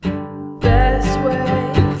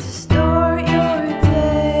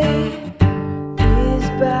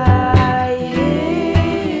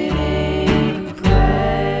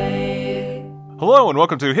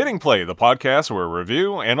welcome to Hitting Play, the podcast where we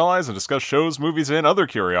review, analyze, and discuss shows, movies, and other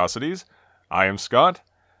curiosities. I am Scott,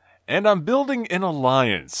 and I'm building an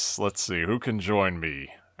alliance. Let's see, who can join me?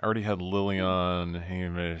 I already had Lillian,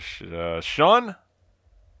 Hamish, Sean?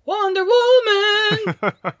 Wonder Woman!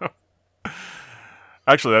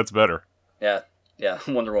 Actually, that's better. Yeah,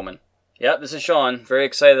 Wonder Woman. Yeah, this is Sean. Very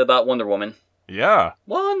excited about Wonder Woman. Yeah.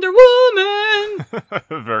 Wonder Woman!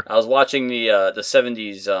 Very. I was watching the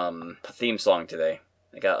 70s theme song today.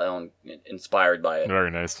 I got inspired by it.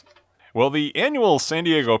 Very nice. Well, the annual San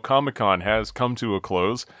Diego Comic-Con has come to a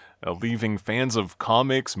close, leaving fans of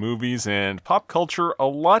comics, movies, and pop culture a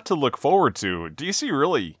lot to look forward to. DC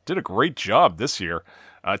really did a great job this year.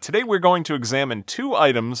 Today we're going to examine two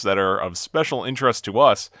items that are of special interest to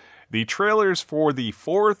us: the trailers for the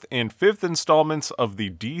 4th and 5th installments of the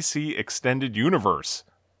DC Extended Universe,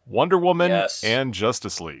 Wonder Woman and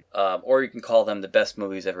Justice League. Or you can call them the best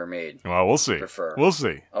movies ever made. Well, we'll see. Prefer. We'll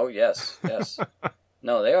see. Oh, yes.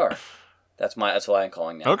 No, they are. That's what I'm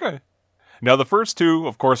calling now. Okay. Now, the first two,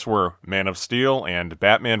 of course, were Man of Steel and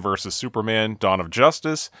Batman vs. Superman, Dawn of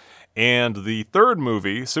Justice. And the third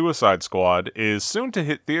movie, Suicide Squad, is soon to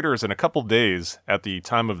hit theaters in a couple days at the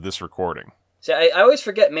time of this recording. See, I always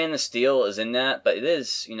forget Man of Steel is in that, but it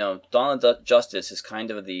is, Dawn of Justice is kind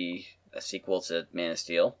of a sequel to Man of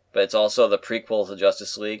Steel, but it's also the prequel to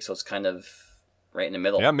Justice League, so it's kind of right in the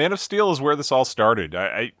middle. Yeah, Man of Steel is where this all started.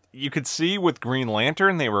 You could see with Green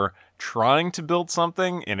Lantern, they were trying to build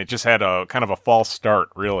something, and it just had a kind of a false start,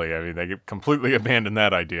 really. I mean, they completely abandoned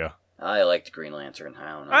that idea. I liked Green Lantern.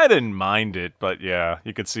 I don't know. I didn't mind it, but yeah,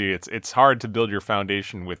 you could see it's hard to build your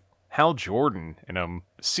foundation with Hal Jordan in a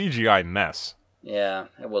CGI mess. Yeah,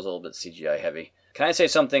 it was a little bit CGI heavy. Can I say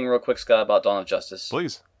something real quick, Scott, about Dawn of Justice?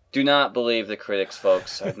 Please. Do not believe the critics,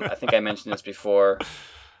 folks. I think I mentioned this before.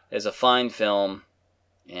 It's a fine film,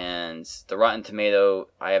 and the Rotten Tomato,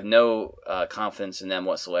 I have no confidence in them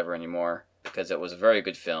whatsoever anymore, because it was a very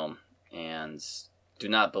good film, and do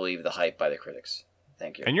not believe the hype by the critics.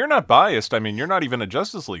 Thank you. And you're not biased. I mean, you're not even a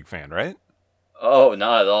Justice League fan, right? Oh,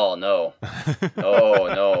 not at all, no. Oh,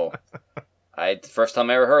 no. The first time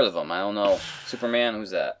I ever heard of him. I don't know. Superman,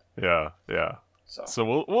 who's that? Yeah.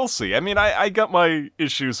 So we'll see. I mean, I got my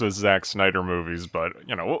issues with Zack Snyder movies, but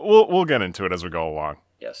we'll get into it as we go along.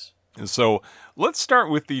 Yes. And so let's start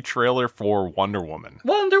with the trailer for Wonder Woman.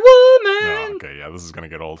 Wonder Woman. Oh, okay, yeah, this is gonna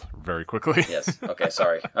get old very quickly. Yes. Okay,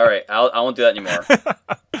 sorry. All right, I won't do that anymore.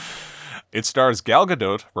 It stars Gal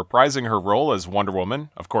Gadot reprising her role as Wonder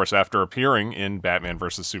Woman, of course, after appearing in Batman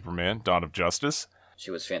vs. Superman: Dawn of Justice.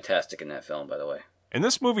 She was fantastic in that film, by the way. And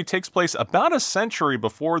this movie takes place about a century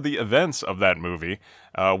before the events of that movie,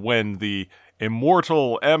 when the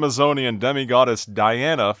immortal Amazonian demigoddess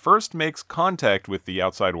Diana first makes contact with the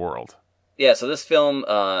outside world. Yeah, so this film,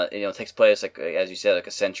 takes place, like as you said, like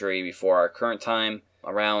a century before our current time,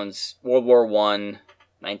 around World War I,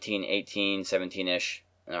 1918, 17-ish,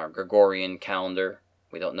 in our Gregorian calendar.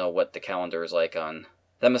 We don't know what the calendar is like on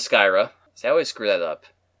Themyscira. See, I always screw that up.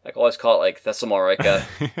 I always call it like Thessaloniki.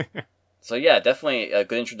 So yeah, definitely a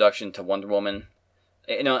good introduction to Wonder Woman.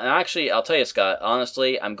 And actually, I'll tell you, Scott,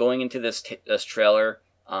 honestly, I'm going into this trailer.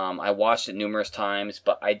 I watched it numerous times,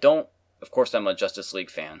 but I don't, of course, I'm a Justice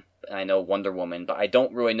League fan, and I know Wonder Woman, but I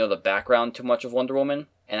don't really know the background too much of Wonder Woman.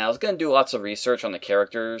 And I was going to do lots of research on the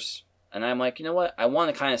characters, and I'm like, you know what? I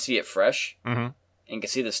want to kind of see it fresh. Mm-hmm. And can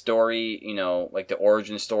see the story, like the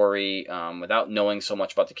origin story, without knowing so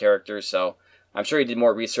much about the characters. So I'm sure you did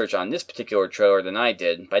more research on this particular trailer than I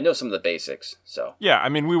did, but I know some of the basics, so. Yeah, I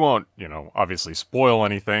mean, we won't, obviously spoil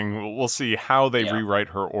anything. We'll see how they rewrite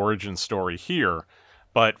her origin story here.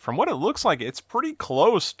 But from what it looks like, it's pretty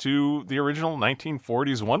close to the original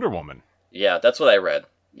 1940s Wonder Woman. Yeah, that's what I read.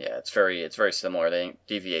 Yeah, it's very similar. They didn't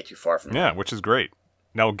deviate too far from that. Yeah, which is great.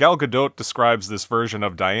 Now, Gal Gadot describes this version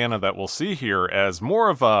of Diana that we'll see here as more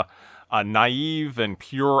of a naive and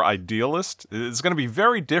pure idealist. It's going to be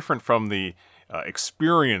very different from the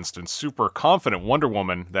experienced and super confident Wonder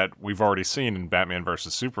Woman that we've already seen in Batman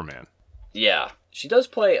vs. Superman. Yeah, she does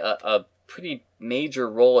play a pretty major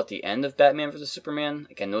role at the end of Batman vs. Superman.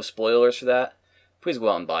 Again, no spoilers for that. Please go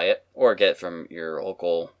out and buy it, or get it from your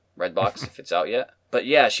local Redbox if it's out yet. But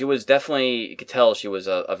yeah, she was definitely, you could tell she was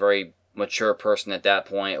a very mature person at that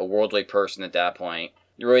point, a worldly person at that point.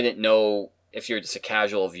 You really didn't know, if you're just a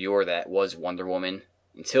casual viewer, that was Wonder Woman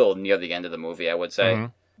until near the end of the movie, I would say. Mm-hmm.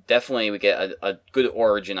 Definitely we get a good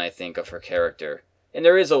origin, I think, of her character. And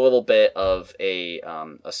there is a little bit of a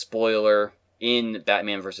spoiler in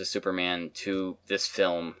Batman vs. Superman to this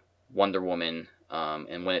film, Wonder Woman,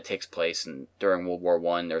 and when it takes place during World War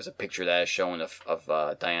I. There's a picture that is shown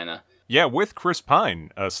of Diana. Yeah, with Chris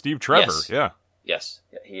Pine, Steve Trevor, yes. Yeah. Yes,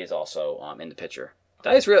 yeah, he is also in the picture.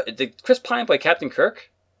 That is real. Did Chris Pine play Captain Kirk?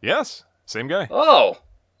 Yes, same guy. Oh!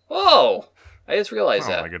 I just realized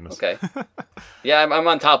that. Oh my goodness. Okay. Yeah, I'm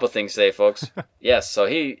on top of things today, folks. Yes, so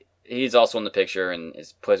he's also in the picture and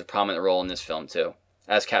plays a prominent role in this film too,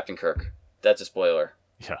 as Captain Kirk. That's a spoiler.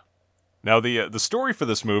 Yeah. Now the story for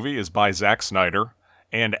this movie is by Zack Snyder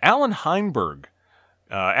and Alan Heinberg.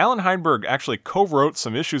 Alan Heinberg actually co-wrote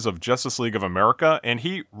some issues of Justice League of America, and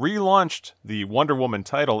he relaunched the Wonder Woman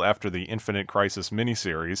title after the Infinite Crisis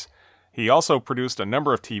miniseries. He also produced a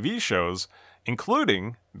number of TV shows,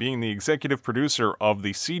 including being the executive producer of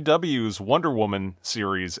the CW's Wonder Woman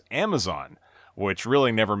series Amazon, which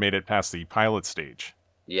really never made it past the pilot stage.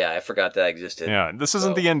 Yeah, I forgot that existed. Yeah, this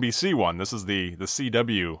isn't the NBC one. This is the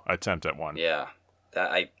CW attempt at one. Yeah,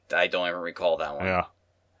 that I don't even recall that one. Yeah.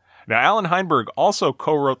 Now, Alan Heinberg also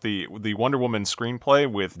co-wrote the Wonder Woman screenplay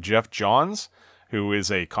with Jeff Johns, who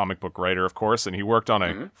is a comic book writer, of course, and he worked on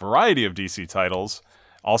a variety of DC titles.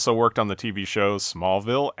 Also worked on the TV shows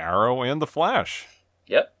Smallville, Arrow, and The Flash.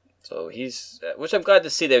 Yep. So he's, which I'm glad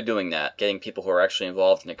to see they're doing that, getting people who are actually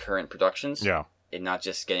involved in the current productions. Yeah. And not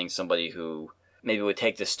just getting somebody who maybe would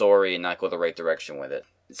take the story and not go the right direction with it.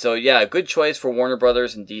 So yeah, a good choice for Warner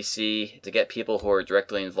Brothers and DC to get people who are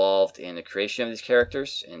directly involved in the creation of these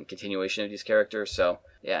characters and continuation of these characters. So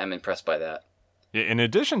yeah, I'm impressed by that. In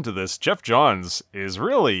addition to this, Jeff Johns is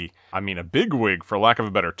really, a bigwig, for lack of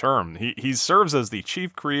a better term. He serves as the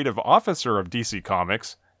chief creative officer of DC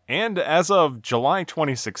Comics, and as of July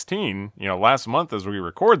 2016, last month as we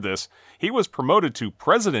record this, he was promoted to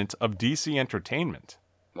president of DC Entertainment.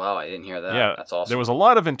 Wow, I didn't hear that. Yeah, that's awesome. There was a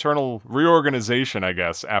lot of internal reorganization, I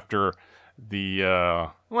guess, after the,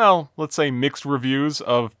 let's say mixed reviews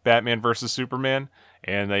of Batman vs. Superman,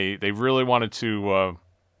 and they really wanted to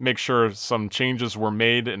make sure some changes were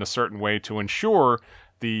made in a certain way to ensure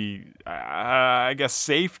the,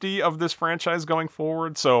 safety of this franchise going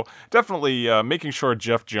forward. So definitely making sure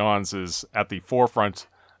Jeff Johns is at the forefront,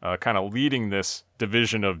 kind of leading this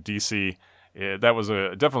division of DC. That was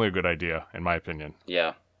definitely a good idea, in my opinion.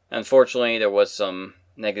 Yeah. Unfortunately, there was some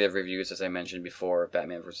negative reviews, as I mentioned before, of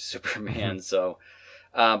Batman vs. Superman. So,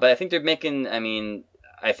 but I think they're making,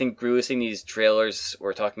 I think releasing these trailers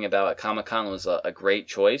we're talking about at Comic-Con was a great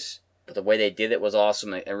choice. But the way they did it was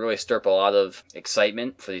awesome. It really stirred up a lot of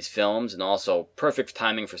excitement for these films, and also perfect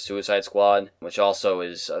timing for Suicide Squad, which also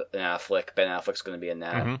is Ben Affleck's going to be in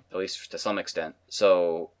that, at least to some extent.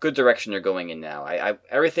 So, good direction they're going in now.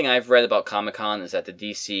 Everything I've read about Comic-Con is that the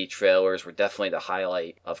DC trailers were definitely the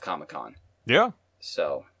highlight of Comic-Con. Yeah.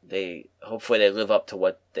 So, hopefully they live up to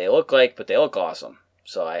what they look like, but they look awesome.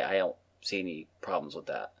 So, I don't see any problems with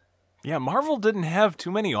that. Yeah, Marvel didn't have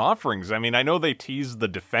too many offerings. I know they teased the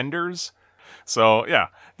Defenders. So, yeah,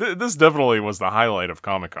 this definitely was the highlight of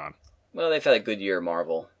Comic-Con. Well, they've had a good year,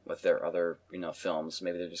 Marvel, with their other, films.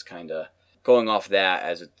 Maybe they're just kind of going off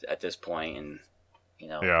that at this point. And,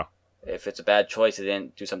 yeah. If it's a bad choice, they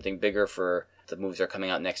didn't do something bigger for the movies that are coming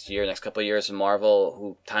out next couple of years in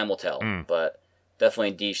Marvel, time will tell. But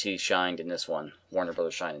definitely DC shined in this one. Warner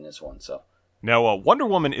Brothers shined in this one, so. Now, Wonder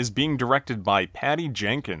Woman is being directed by Patty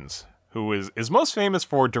Jenkins, who is most famous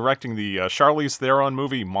for directing the Charlize Theron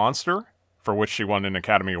movie Monster, for which she won an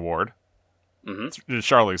Academy Award. Mm-hmm.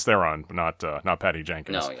 Charlize Theron, not Patty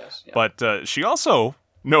Jenkins. No, yes. Yeah. But she also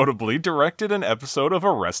notably directed an episode of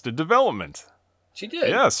Arrested Development. She did?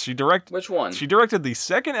 Yes, she directed... Which one? She directed the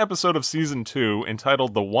second episode of Season 2,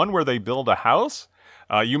 entitled The One Where They Build a House.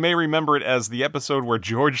 You may remember it as the episode where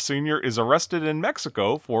George Sr. is arrested in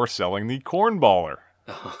Mexico for selling the cornballer.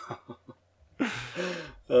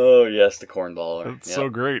 Oh, yes, the cornballer. It's so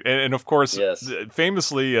great. And of course, yes.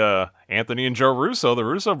 Famously, Anthony and Joe Russo, the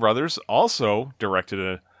Russo brothers, also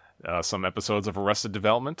directed some episodes of Arrested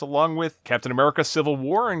Development, along with Captain America Civil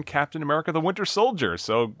War and Captain America the Winter Soldier.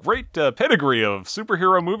 So great pedigree of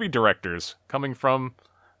superhero movie directors coming from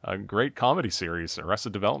a great comedy series,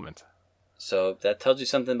 Arrested Development. So that tells you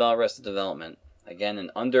something about Arrested Development. Again,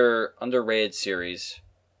 an underrated series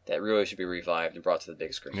that really should be revived and brought to the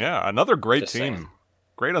big screen. Yeah, another great Just team. saying.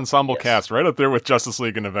 Great ensemble cast, right up there with Justice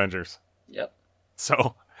League and Avengers. Yep.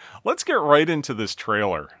 So, let's get right into this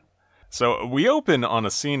trailer. So, we open on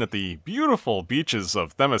a scene at the beautiful beaches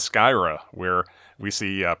of Themyscira, where we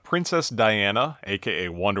see Princess Diana, aka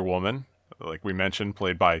Wonder Woman, like we mentioned,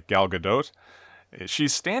 played by Gal Gadot.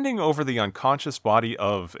 She's standing over the unconscious body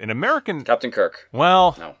of an American... Captain Kirk.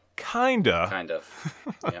 Well, no. Kinda. Kind of.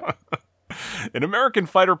 Yeah. An American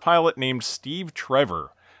fighter pilot named Steve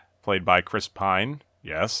Trevor, played by Chris Pine.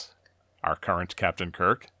 Yes, our current Captain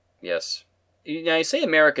Kirk. Yes. Now, you say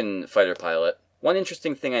American fighter pilot. One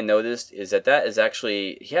interesting thing I noticed is that is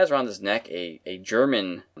actually, he has around his neck a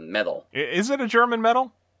German medal. Is it a German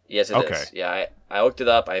medal? Yes, it is. Yeah, I looked it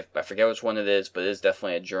up. I forget which one it is, but it is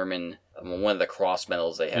definitely a German, one of the cross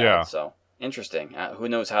medals they have. Yeah. So, interesting. Who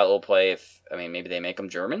knows how it'll play if, maybe they make him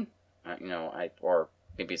German? Or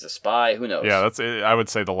maybe he's a spy. Who knows? Yeah, I would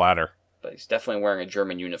say the latter. But he's definitely wearing a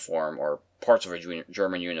German uniform, or parts of a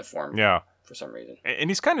German uniform. Yeah. For some reason. And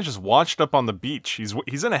he's kind of just washed up on the beach.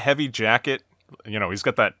 He's in a heavy jacket. He's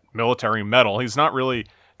got that military medal. He's not really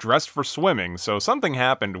dressed for swimming, so something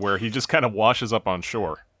happened where he just kind of washes up on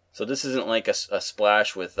shore. So this isn't like a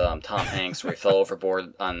splash with Tom Hanks where he fell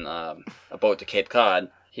overboard on a boat to Cape Cod.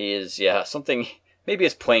 He is, something, maybe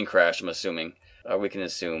it's plane crash, I'm assuming. We can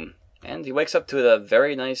assume. And he wakes up to a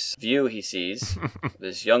very nice view he sees.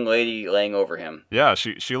 This young lady laying over him. Yeah,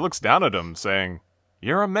 she looks down at him saying,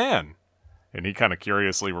 "You're a man." And he kind of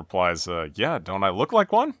curiously replies, "Yeah, don't I look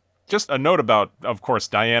like one?" Just a note about, of course,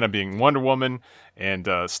 Diana being Wonder Woman and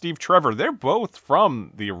Steve Trevor. They're both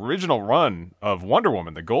from the original run of Wonder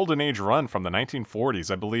Woman, the Golden Age run from the 1940s.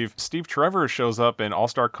 I believe Steve Trevor shows up in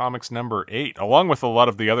All-Star Comics number 8, along with a lot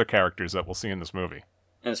of the other characters that we'll see in this movie.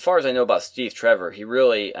 And as far as I know about Steve Trevor, he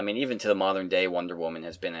really, even to the modern day, Wonder Woman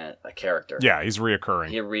has been a character. Yeah, he's reoccurring.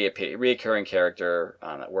 He's a reoccurring character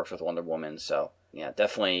that works with Wonder Woman, so yeah,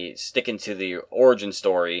 definitely sticking to the origin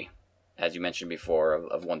story, as you mentioned before,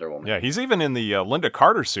 of Wonder Woman. Yeah, he's even in the Linda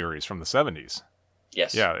Carter series from the 70s.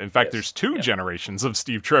 Yes. Yeah, in fact, there's two generations of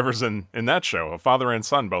Steve Trevors in that show, a father and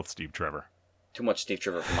son, both Steve Trevor. Too much Steve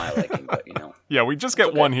Trevor for my liking, but Yeah, we just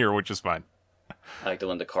get one here, which is fine. I like the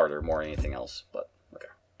Linda Carter more than anything else, but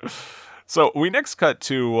okay. So we next cut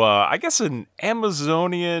to, I guess, an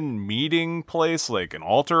Amazonian meeting place, like an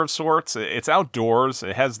altar of sorts. It's outdoors.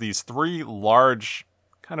 It has these 3 large,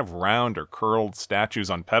 kind of round or curled statues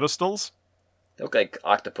on pedestals. They look like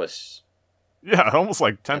octopus. Yeah, almost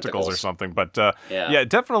like tentacles or something. But yeah,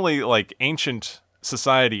 definitely like ancient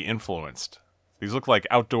society influenced. These look like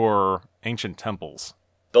outdoor ancient temples.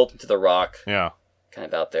 Built into the rock. Yeah. Kind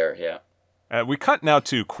of out there, yeah. We cut now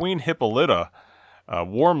to Queen Hippolyta,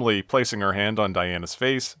 warmly placing her hand on Diana's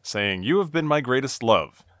face, saying, "You have been my greatest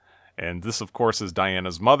love." And this, of course, is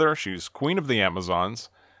Diana's mother. She's Queen of the Amazons.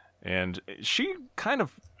 And she kind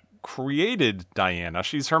of created Diana.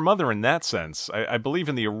 She's her mother in that sense. I believe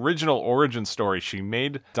in the original origin story, she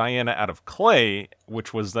made Diana out of clay,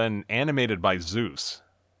 which was then animated by Zeus.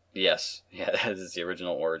 Yes. Yeah, that is the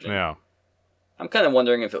original origin. Yeah. I'm kind of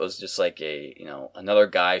wondering if it was just like another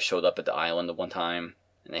guy showed up at the island at one time,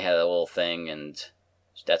 and they had a little thing, and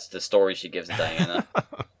that's the story she gives to Diana.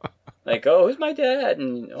 Like, oh, who's my dad?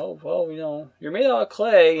 And, oh, well, you're made out of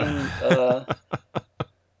clay, and,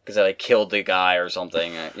 because I killed the guy or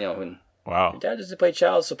something, and wow. Your dad doesn't pay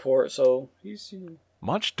child support, so he's...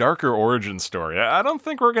 Much darker origin story. I don't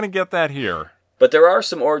think we're going to get that here. But there are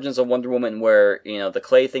some origins of Wonder Woman where, the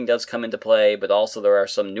clay thing does come into play, but also there are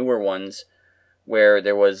some newer ones where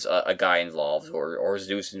there was a guy involved, or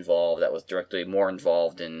Zeus involved, that was directly more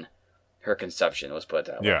involved in her conception, let's put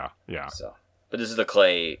it that way. Yeah. So, but this is the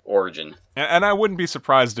clay origin. And I wouldn't be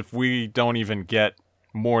surprised if we don't even get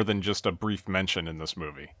more than just a brief mention in this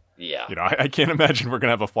movie. Yeah. I can't imagine we're going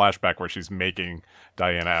to have a flashback where she's making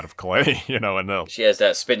Diana out of clay, and she has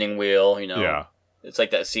that spinning wheel, Yeah. It's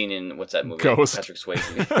like that scene in, what's that movie? Ghost. Patrick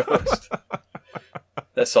Swayze. Ghost.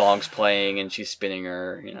 That song's playing and she's spinning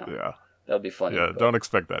her, Yeah. That would be funny. Yeah, don't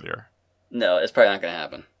expect that here. No, it's probably not going to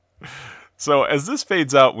happen. So as this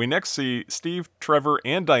fades out, we next see Steve, Trevor,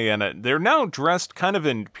 and Diana. They're now dressed kind of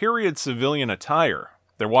in period civilian attire.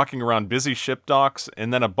 They're walking around busy ship docks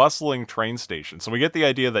and then a bustling train station. So we get the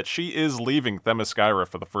idea that she is leaving Themyscira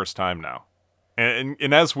for the first time now.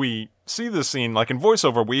 And as we see this scene, like in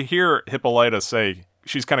voiceover, we hear Hippolyta say,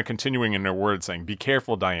 she's kind of continuing in her words saying, "Be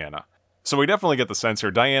careful, Diana." So we definitely get the sense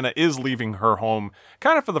here, Diana is leaving her home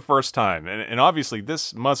kind of for the first time. And obviously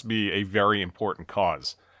this must be a very important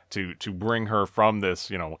cause to bring her from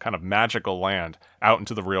this, kind of magical land out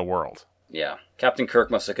into the real world. Yeah. Captain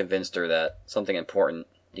Kirk must have convinced her that something important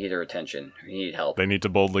needed her attention. He needed help. They need to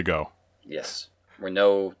boldly go. Yes. Where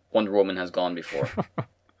no Wonder Woman has gone before.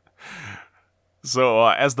 So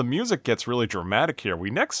as the music gets really dramatic here,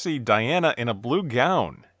 we next see Diana in a blue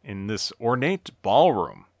gown in this ornate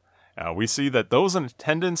ballroom. We see that those in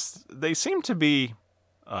attendance, they seem to be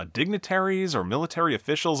dignitaries or military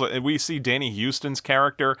officials. We see Danny Houston's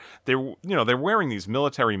character. They're wearing these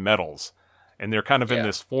military medals, and they're kind of in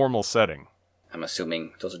this formal setting. I'm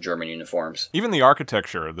assuming those are German uniforms. Even the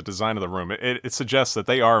architecture, the design of the room, it suggests that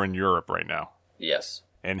they are in Europe right now. Yes.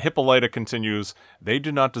 And Hippolyta continues, "They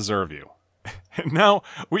do not deserve you." And now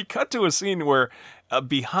we cut to a scene where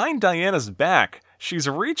behind Diana's back, she's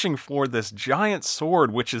reaching for this giant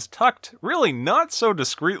sword, which is tucked really not so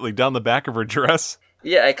discreetly down the back of her dress.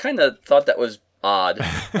 Yeah, I kind of thought that was odd.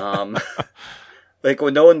 Like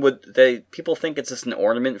when people think it's just an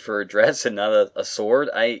ornament for a dress and not a sword.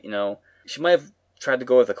 She might have tried to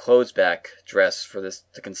go with a closed back dress for this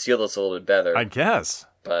to conceal this a little bit better. I guess.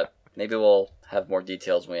 But maybe we'll have more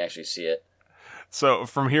details when we actually see it. So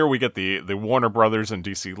from here we get the Warner Brothers and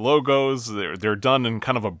DC logos. They're done in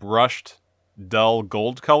kind of a brushed, dull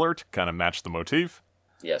gold color to kind of match the motif.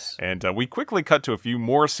 Yes. And we quickly cut to a few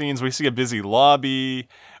more scenes. We see a busy lobby.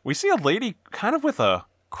 We see a lady kind of with a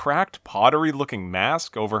cracked pottery-looking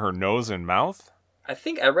mask over her nose and mouth. I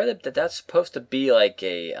think I read that that's supposed to be like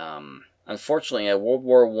unfortunately, a World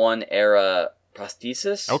War I era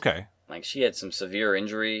prosthesis. Okay. Like, she had some severe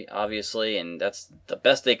injury, obviously, and that's the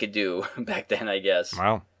best they could do back then, I guess.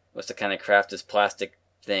 Wow. Was to kind of craft this plastic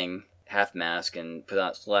thing, half mask, and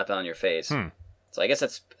slap it on your face. So I guess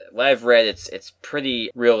that's what I've read. It's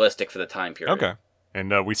pretty realistic for the time period. Okay.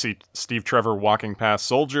 And we see Steve Trevor walking past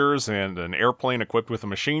soldiers and an airplane equipped with a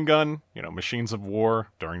machine gun. You know, machines of war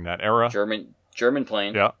during that era. German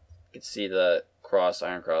plane. Yeah. You can see the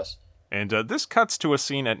Iron Cross. And this cuts to a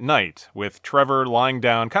scene at night with Trevor lying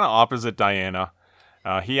down kind of opposite Diana.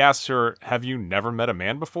 He asks her, "Have you never met a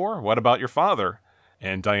man before? What about your father?"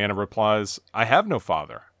 And Diana replies, "I have no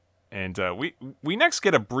father." And we next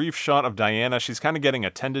get a brief shot of Diana. She's kind of getting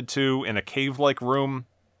attended to in a cave-like room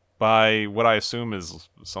by what I assume is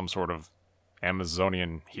some sort of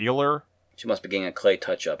Amazonian healer. She must be getting a clay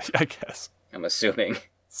touch-up. I guess. I'm assuming.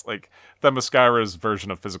 It's like Themyscira's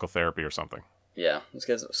version of physical therapy or something. Yeah, let's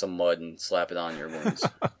get some mud and slap it on your wounds.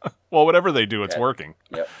 Well, whatever they do, it's working.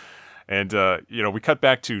 Yep. And, we cut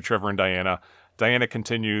back to Trevor and Diana. Diana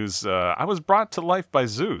continues, "I was brought to life by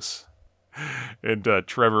Zeus." And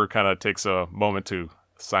Trevor kind of takes a moment to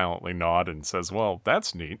silently nod and says, "Well,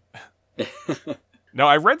 that's neat." Now,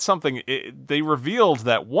 I read something. They revealed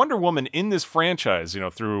that Wonder Woman in this franchise,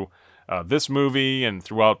 through this movie and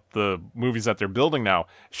throughout the movies that they're building now,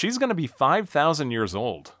 she's going to be 5,000 years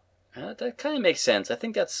old. That kind of makes sense. I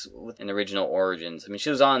think that's in original origins. I mean, she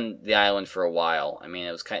was on the island for a while. I mean,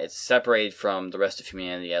 it's separated from the rest of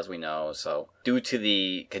humanity, as we know. So, due to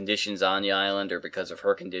the conditions on the island, or because of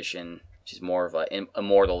her condition, she's more of an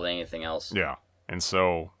immortal than anything else. Yeah, and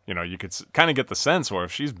so you could kind of get the sense where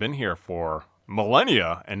if she's been here for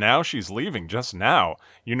millennia and now she's leaving just now,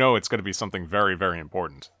 it's going to be something very, very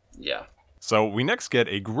important. Yeah. So we next get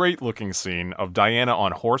a great-looking scene of Diana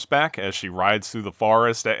on horseback as she rides through the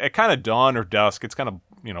forest. At kind of dawn or dusk, it's kind of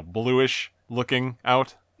bluish looking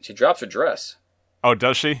out. She drops her dress. Oh,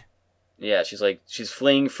 does she? Yeah, she's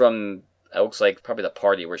fleeing from, it looks like probably the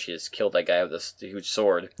party where she has killed that guy with this huge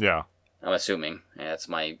sword. Yeah. I'm assuming. Yeah, that's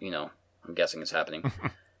my, I'm guessing it's happening.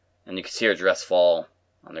 And you can see her dress fall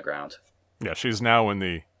on the ground. Yeah, she's now in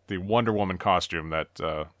the Wonder Woman costume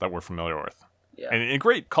that we're familiar with. Yeah. And a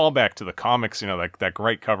great callback to the comics, that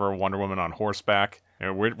great cover of Wonder Woman on horseback.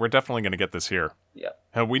 We're definitely going to get this here.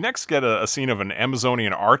 Yeah. We next get a scene of an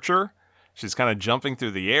Amazonian archer. She's kind of jumping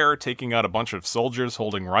through the air, taking out a bunch of soldiers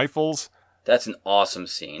holding rifles. That's an awesome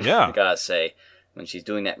scene. Yeah. I gotta say, when she's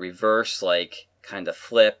doing that reverse, kind of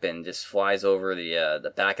flip and just flies over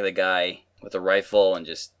the back of the guy with a rifle and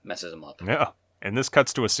just messes him up. Yeah. And this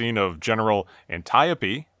cuts to a scene of General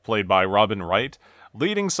Antiope, played by Robin Wright,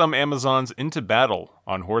 leading some Amazons into battle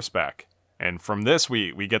on horseback. And from this,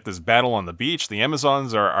 we get this battle on the beach. The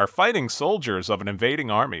Amazons are fighting soldiers of an invading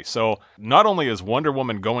army. So not only is Wonder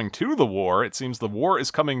Woman going to the war, it seems the war is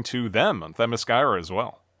coming to them on Themyscira as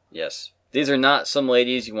well. Yes. These are not some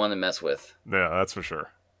ladies you want to mess with. Yeah, that's for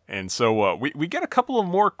sure. And so we get a couple of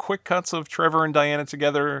more quick cuts of Trevor and Diana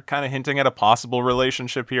together, kind of hinting at a possible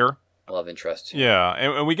relationship here. Love interest. Yeah,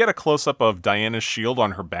 and we get a close-up of Diana's shield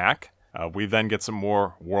on her back. We then get some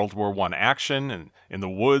more World War I action in the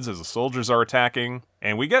woods as the soldiers are attacking.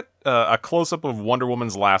 And we get a close-up of Wonder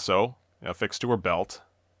Woman's lasso affixed to her belt.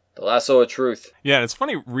 The lasso of truth. Yeah, and it's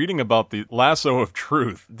funny reading about the lasso of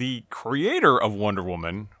truth. The creator of Wonder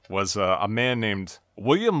Woman was a man named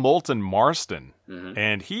William Moulton Marston. Mm-hmm.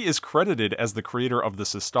 And he is credited as the creator of the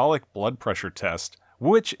systolic blood pressure test,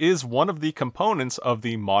 which is one of the components of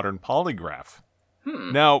the modern polygraph.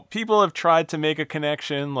 Now, people have tried to make a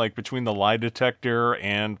connection, between the lie detector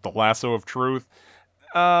and the lasso of truth.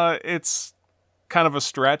 It's kind of a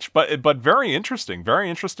stretch, but very interesting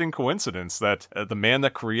coincidence that the man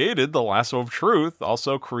that created the lasso of truth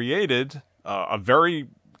also created a very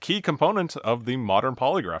key component of the modern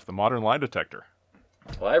polygraph, the modern lie detector.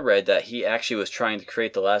 Well, I read that he actually was trying to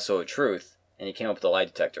create the lasso of truth, and he came up with a lie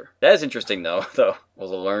detector. That is interesting, though.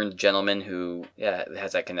 Was a learned gentleman who,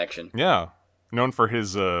 has that connection. Yeah. Known for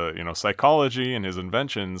his, psychology and his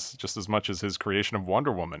inventions just as much as his creation of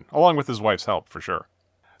Wonder Woman, along with his wife's help, for sure.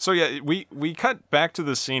 So yeah, we cut back to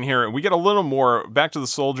the scene here, and we get a little more back to the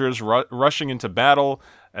soldiers rushing into battle,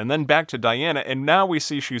 and then back to Diana, and now we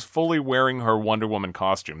see she's fully wearing her Wonder Woman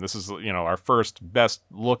costume. This is, our first best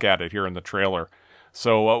look at it here in the trailer.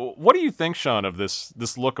 So, what do you think, Sean, of this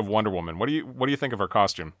look of Wonder Woman? What do you think of her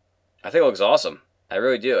costume? I think it looks awesome. I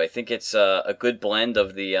really do. I think it's a good blend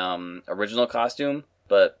of the original costume,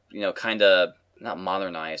 but kind of not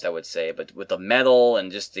modernized, I would say, but with the metal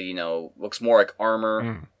and just the looks more like armor.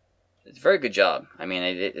 Mm. It's a very good job. I mean,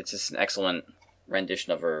 it's just an excellent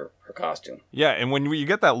rendition of her costume. Yeah, and when you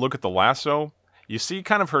get that look at the lasso, you see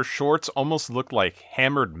kind of her shorts almost look like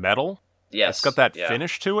hammered metal. Yes, it's got that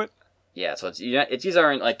finish to it. Yeah, so these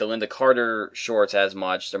aren't like the Linda Carter shorts as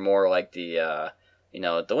much. They're more like the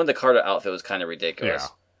the Linda Carter outfit was kind of ridiculous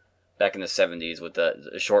back in the 70s with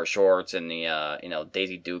the short shorts and the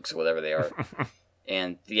Daisy Dukes or whatever they are.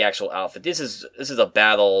 And the actual outfit, this is a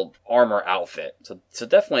battle armor outfit, so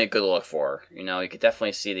definitely a good look for her. You could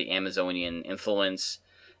definitely see the Amazonian influence.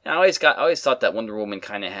 And I always thought that Wonder Woman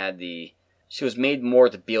kind of had she was made more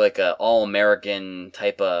to be like a all-American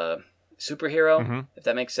type of superhero, if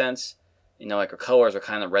that makes sense. Like her colors are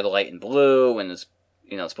kind of red, white, and blue, and it's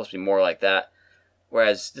supposed to be more like that.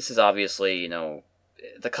 Whereas this is obviously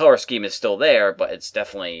the color scheme is still there, but it's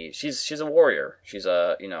definitely she's a warrior. She's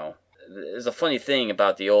a There's a funny thing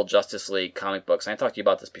about the old Justice League comic books, and I talked to you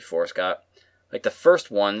about this before, Scott. Like the first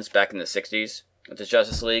ones back in the 60s with the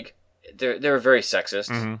Justice League, they were very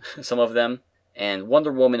sexist, some of them. And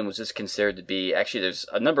Wonder Woman was just considered to be, actually there's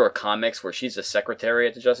a number of comics where she's the secretary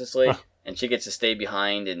at the Justice League, and she gets to stay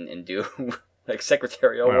behind and do like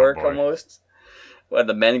secretarial work almost. While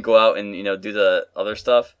the men go out and do the other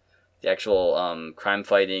stuff, the actual crime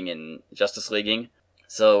fighting and Justice Leaguing.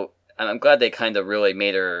 So I'm glad they kind of really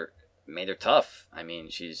made her tough. I mean,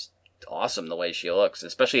 she's awesome the way she looks,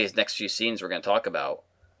 especially his next few scenes we're going to talk about.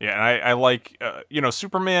 Yeah, and I like,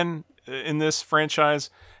 Superman in this franchise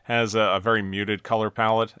has a very muted color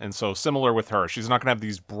palette, and so similar with her. She's not going to have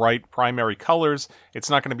these bright primary colors. It's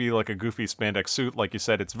not going to be like a goofy spandex suit, like you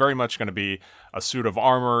said. It's very much going to be a suit of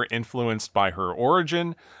armor influenced by her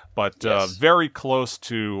origin, but very close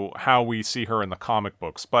to how we see her in the comic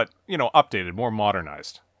books, but, updated, more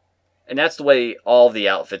modernized. And that's the way all the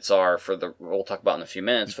outfits are we'll talk about in a few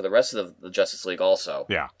minutes, for the rest of the Justice League also.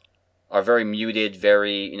 Yeah. Are very muted,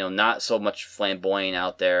 very, not so much flamboyant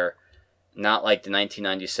out there. Not like the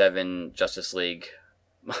 1997 Justice League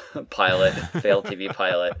pilot, failed TV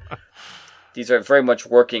pilot. These are very much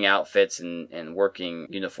working outfits and working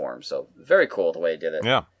uniforms. So very cool the way they did it.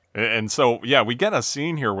 Yeah. And so, we get a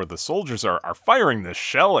scene here where the soldiers are firing this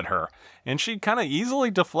shell at her, and she kind of easily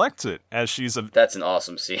deflects it as she's... That's an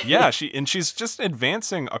awesome scene. Yeah, she's just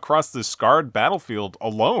advancing across this scarred battlefield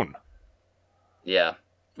alone. Yeah,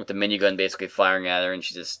 with the minigun basically firing at her, and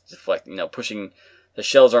she's just deflecting, pushing... The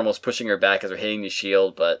shells are almost pushing her back as they're hitting the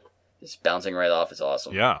shield, but it's bouncing right off. It's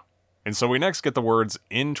awesome. Yeah. And so we next get the words,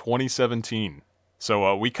 in 2017.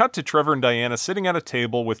 So we cut to Trevor and Diana sitting at a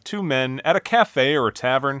table with two men at a cafe or a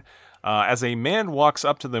tavern as a man walks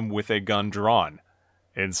up to them with a gun drawn.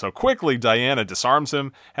 And so quickly Diana disarms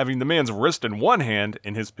him, having the man's wrist in one hand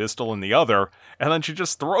and his pistol in the other, and then she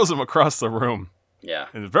just throws him across the room. Yeah.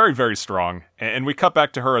 And very, very strong. And we cut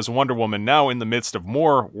back to her as Wonder Woman, now in the midst of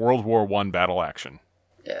more World War I battle action.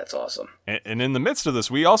 Yeah, it's awesome. And in the midst of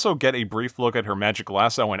this, we also get a brief look at her magic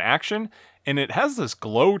lasso in action, and it has this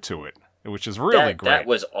glow to it, which is really great. That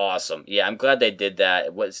was awesome. Yeah, I'm glad they did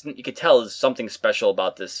that. You could tell there's something special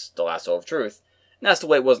about the Lasso of Truth. And that's the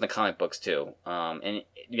way it was in the comic books, too. And,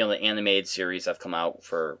 the animated series have come out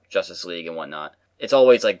for Justice League and whatnot. It's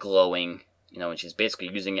always, glowing, and she's basically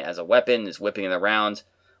using it as a weapon, is whipping it around.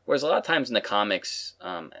 Whereas a lot of times in the comics,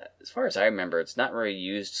 as far as I remember, it's not really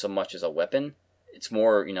used so much as a weapon. It's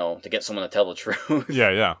more, to get someone to tell the truth.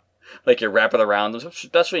 Yeah. You're wrapping around them,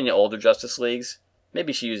 especially in the older Justice Leagues.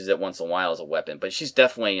 Maybe she uses it once in a while as a weapon, but she's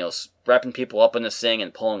definitely, wrapping people up in this thing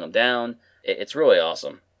and pulling them down. It's really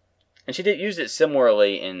awesome. And she did use it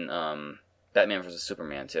similarly in Batman vs.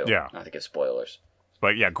 Superman, too. Yeah. Not to give spoilers.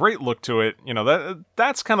 But yeah, great look to it.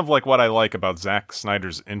 That's kind of like what I like about Zack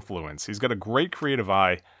Snyder's influence. He's got a great creative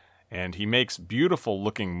eye, and he makes beautiful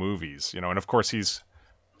looking movies. And of course he's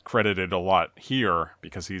credited a lot here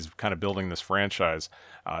because he's kind of building this franchise.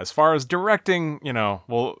 As far as directing,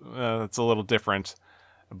 it's a little different.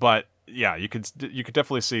 But yeah, you could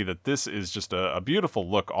definitely see that this is just a beautiful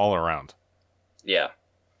look all around. Yeah.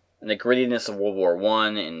 And the grittiness of World War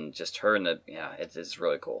One, and just her and it's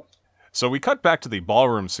really cool. So we cut back to the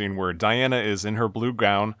ballroom scene where Diana is in her blue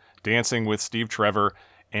gown, dancing with Steve Trevor,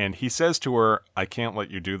 and he says to her, "I can't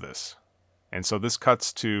let you do this." And so this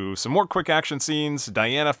cuts to some more quick action scenes,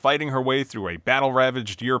 Diana fighting her way through a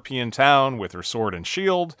battle-ravaged European town with her sword and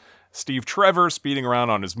shield, Steve Trevor speeding around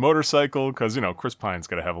on his motorcycle, because, Chris Pine's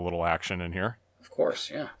got to have a little action in here. Of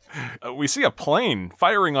course, yeah. We see a plane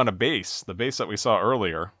firing on a base, the base that we saw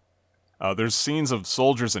earlier. There's scenes of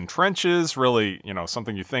soldiers in trenches, really,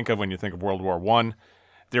 something you think of when you think of World War I.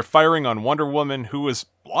 They're firing on Wonder Woman, who is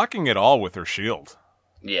blocking it all with her shield.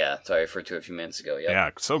 Yeah, so I referred to it a few minutes ago,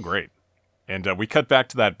 Yeah, so great. And we cut back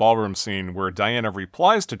to that ballroom scene where Diana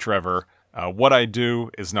replies to Trevor, "What I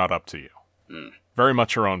do is not up to you." Very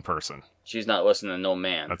much her own person. She's not listening to no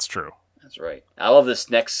man. That's true. That's right. I love this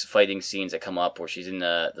next fighting scenes that come up where she's in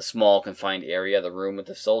the small confined area, the room with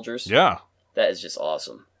the soldiers. Yeah. That is just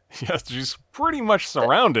awesome. Yes, she's pretty much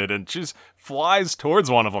surrounded, and she flies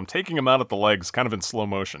towards one of them, taking him out at the legs, kind of in slow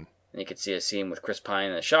motion. And you can see a scene with Chris Pine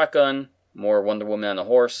and a shotgun, more Wonder Woman on a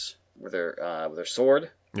horse with her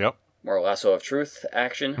sword. Yep. More Lasso of Truth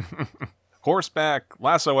action. Horseback,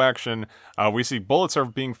 lasso action. We see bullets are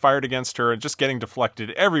being fired against her and just getting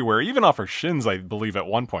deflected everywhere, even off her shins, I believe, at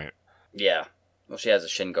one point. Yeah. Well, she has the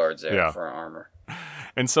shin guards there for her armor.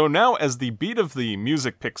 And so now, as the beat of the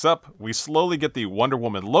music picks up, we slowly get the Wonder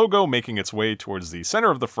Woman logo making its way towards the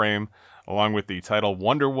center of the frame, along with the title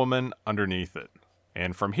Wonder Woman underneath it.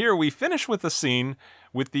 And from here, we finish with a scene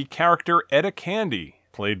with the character Etta Candy,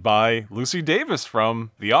 played by Lucy Davis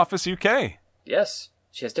from The Office UK. Yes.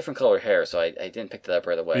 She has different colored hair, so I didn't pick that up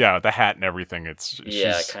right away. Yeah, the hat and everything.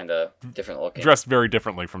 She's kind of different looking. Dressed very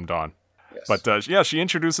differently from Dawn. Yes. But she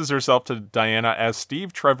introduces herself to Diana as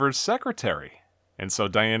Steve Trevor's secretary. And so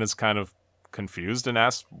Diana's kind of confused and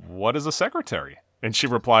asks, "What is a secretary?" And she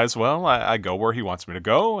replies, "Well, I go where he wants me to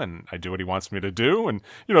go, and I do what he wants me to do." And,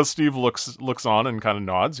 Steve looks on and kind of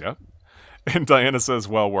nods, yeah. And Diana says,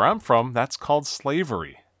 "Well, where I'm from, that's called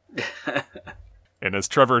slavery." And as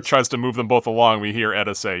Trevor tries to move them both along, we hear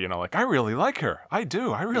Etta say, "I really like her. I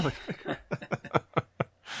do. I really like her."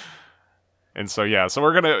 And so, so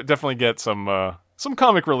we're going to definitely get some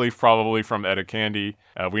comic relief probably from Etta Candy.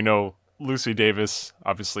 We know Lucy Davis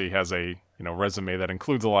obviously has a resume that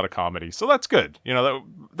includes a lot of comedy, so that's good.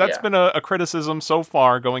 That's been a criticism so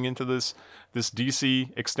far going into this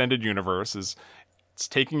DC extended universe is it's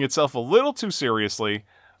taking itself a little too seriously,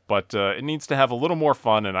 but it needs to have a little more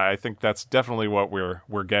fun, and I think that's definitely what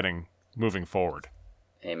we're getting moving forward.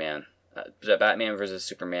 Hey man, Batman vs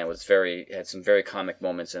Superman had some very comic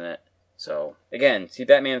moments in it. So again, see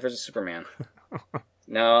Batman vs Superman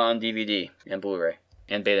now on DVD and Blu-ray.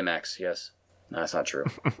 And Betamax, yes. No, that's not true.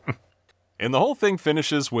 And the whole thing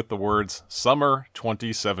finishes with the words, Summer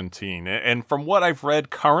 2017. And from what I've read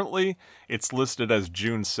currently, it's listed as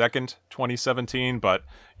June 2nd, 2017, but,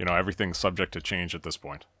 everything's subject to change at this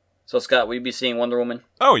point. So, Scott, will you be seeing Wonder Woman?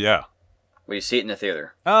 Oh, yeah. Will you see it in the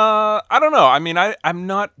theater? I don't know. I mean, I'm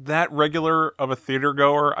not that regular of a theater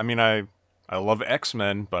goer. I mean, I love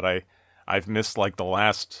X-Men, but I've missed, the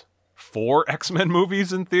last 4 X-Men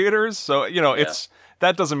movies in theaters, so,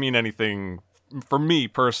 that doesn't mean anything for me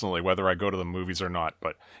personally, whether I go to the movies or not.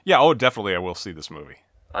 But definitely I will see this movie.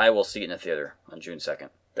 I will see it in the theater on June 2nd.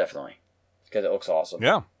 Definitely. Because it looks awesome.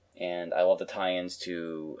 Yeah. And I love the tie-ins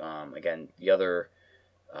to, again, the other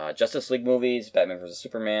Justice League movies, Batman vs.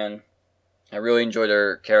 Superman. I really enjoyed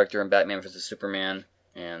her character in Batman vs. Superman.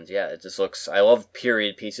 And it just looks... I love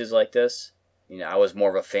period pieces like this. I was more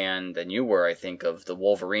of a fan than you were, I think, of the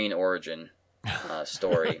Wolverine origin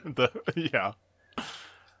story.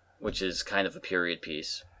 Which is kind of a period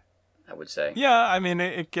piece, I would say. Yeah, I mean,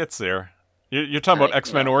 it gets there. You're talking about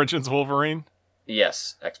X-Men Origins Wolverine?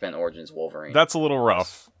 Yes, X-Men Origins Wolverine. That's a little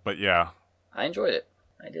rough, but yeah. I enjoyed it.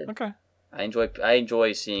 I did. Okay. I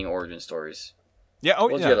enjoy seeing origin stories. Yeah,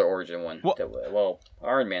 what was the other origin one?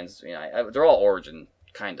 Iron Man's, they're all origin,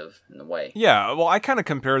 kind of, in a way. Yeah, well, I kind of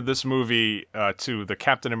compared this movie to the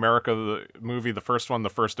Captain America movie, the first one,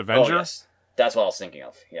 the First Avenger. Oh, yes. That's what I was thinking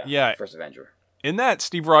of. Yeah. First Avenger. In that,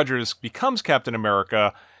 Steve Rogers becomes Captain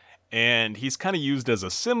America, and he's kind of used as a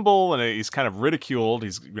symbol, and he's kind of ridiculed.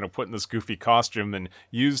 He's put in this goofy costume and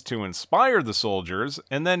used to inspire the soldiers.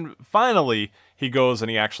 And then finally, he goes and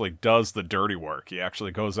he actually does the dirty work. He actually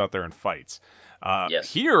goes out there and fights.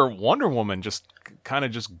 Yes. Here, Wonder Woman just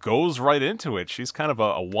goes right into it. She's kind of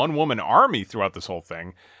a one-woman army throughout this whole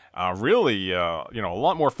thing. Really, a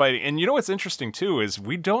lot more fighting. And what's interesting, too, is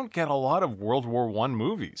we don't get a lot of World War I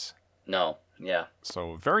movies. No. Yeah.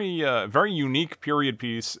 So very, very unique period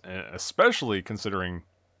piece, especially considering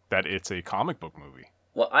that it's a comic book movie.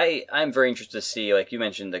 Well, I'm very interested to see, like you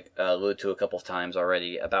mentioned, alluded to a couple of times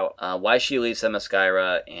already, about why she leaves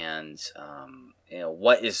Themyscira and,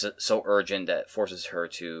 what is so urgent that forces her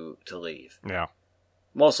to leave. Yeah.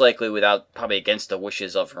 Most likely probably against the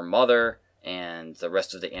wishes of her mother and the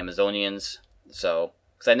rest of the Amazonians. So,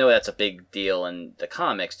 because I know that's a big deal in the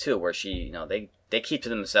comics too, where they keep to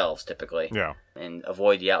themselves typically. Yeah. And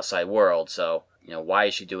avoid the outside world. So, why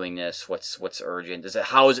is she doing this? What's urgent?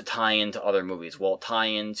 How does it tie into other movies? Will it tie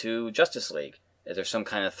into Justice League? Is there some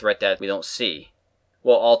kind of threat that we don't see?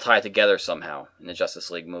 Will it all tie together somehow in the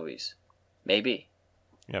Justice League movies? Maybe.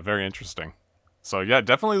 Yeah, very interesting. So yeah,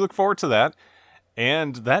 definitely look forward to that.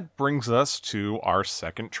 And that brings us to our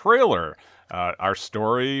second trailer. Our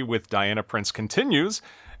story with Diana Prince continues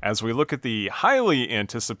as we look at the highly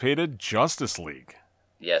anticipated Justice League.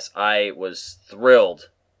 Yes, I was thrilled.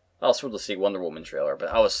 I was thrilled to see Wonder Woman trailer, but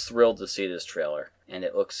I was thrilled to see this trailer, and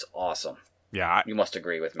it looks awesome. Yeah. You must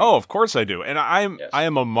agree with me. Oh, of course I do. And I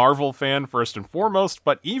am a Marvel fan first and foremost,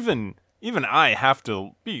 but even I have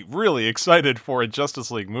to be really excited for a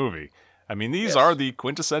Justice League movie. I mean, these are the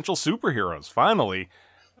quintessential superheroes, finally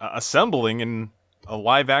assembling in a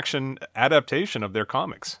live-action adaptation of their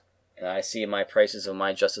comics. And I see my prices of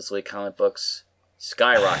my Justice League comic books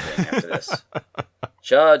skyrocketing after this.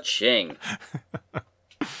 Cha-ching.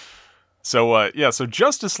 So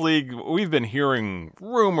Justice League, we've been hearing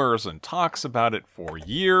rumors and talks about it for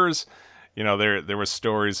years. There were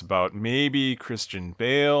stories about maybe Christian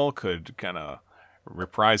Bale could kind of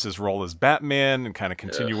reprise his role as Batman and kind of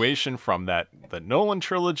continuation from the Nolan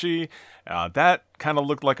trilogy. That kind of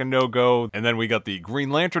looked like a no-go. And then we got the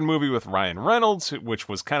Green Lantern movie with Ryan Reynolds, which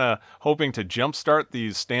was kind of hoping to jumpstart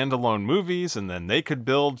these standalone movies, and then they could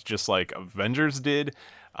build just like Avengers did.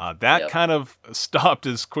 That kind of stopped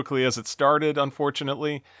as quickly as it started,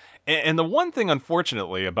 unfortunately. And the one thing,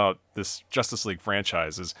 unfortunately, about this Justice League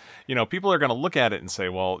franchise is, people are going to look at it and say,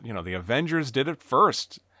 well, the Avengers did it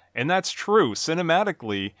first. And that's true.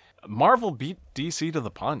 Cinematically, Marvel beat DC to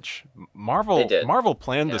the punch. Marvel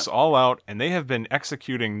planned this all out, and they have been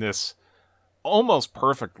executing this almost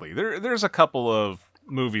perfectly. There's a couple of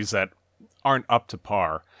movies that aren't up to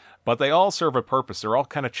par, but they all serve a purpose. They're all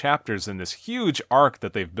kind of chapters in this huge arc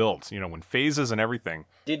that they've built, in phases and everything.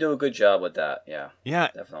 They do a good job with that, yeah. Yeah,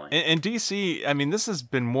 definitely. And DC, I mean, this has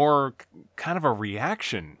been more kind of a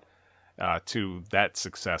reaction to that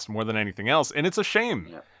success more than anything else, and it's a shame.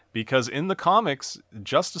 Yeah. Because in the comics,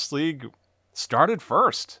 Justice League started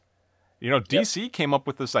first. DC came up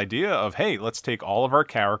with this idea of, hey, let's take all of our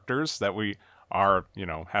characters that we are,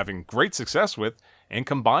 having great success with and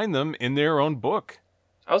combine them in their own book.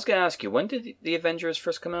 I was going to ask you, when did the Avengers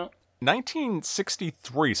first come out?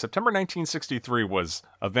 1963. September 1963 was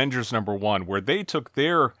Avengers #1, where they took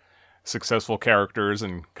their successful characters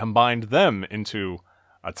and combined them into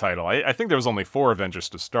a title. I think there was only 4 Avengers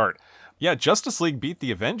to start. Yeah, Justice League beat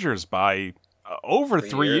the Avengers by over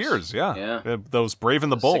 3 years. Yeah. Those Brave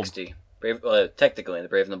and the Bold. 60. Technically, the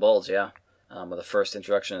Brave and the Bold, yeah. With the first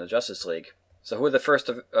introduction of the Justice League. So who were the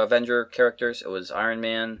first Avenger characters? It was Iron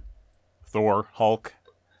Man, Thor, Hulk.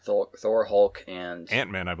 Thor, Hulk, and...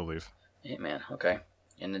 Ant-Man, I believe. Ant-Man, okay.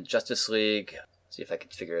 And the Justice League, let's see if I can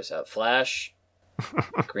figure this out. Flash,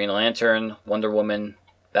 Green Lantern, Wonder Woman,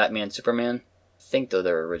 Batman, Superman. I think they're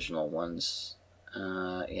their original ones.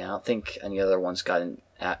 I don't think any other ones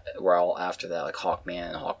were all after that, like Hawkman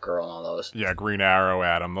and Hawkgirl and all those. Yeah, Green Arrow,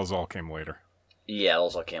 Atom, those all came later. Yeah,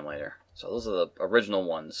 those all came later. So those are the original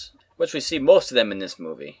ones, which we see most of them in this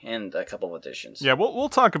movie, and a couple of additions. Yeah, we'll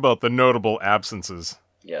talk about the notable absences.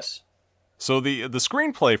 Yes. So the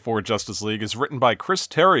screenplay for Justice League is written by Chris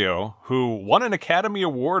Terrio, who won an Academy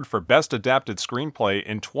Award for Best Adapted Screenplay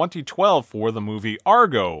in 2012 for the movie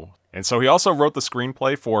Argo. And so he also wrote the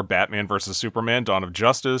screenplay for Batman vs. Superman, Dawn of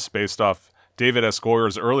Justice, based off David S.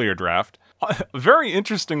 Goyer's earlier draft. Very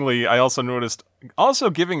interestingly, I also noticed, also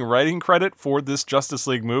giving writing credit for this Justice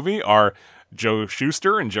League movie are Joe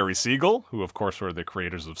Shuster and Jerry Siegel, who of course were the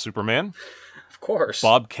creators of Superman. Of course.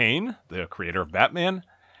 Bob Kane, the creator of Batman.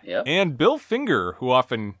 Yep. And Bill Finger, who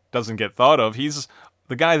often doesn't get thought of. He's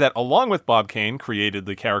the guy that, along with Bob Kane, created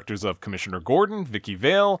the characters of Commissioner Gordon, Vicky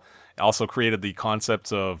Vale, also created the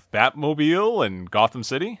concepts of Batmobile and Gotham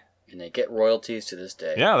City. And they get royalties to this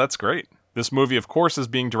day. Yeah, that's great. This movie, of course, is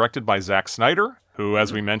being directed by Zack Snyder, who,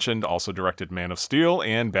 as we mentioned, also directed Man of Steel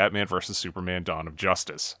and Batman vs. Superman, Dawn of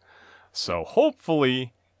Justice. So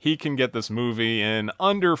hopefully he can get this movie in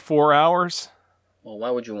under 4 hours. Well, why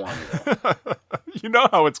would you want to? You know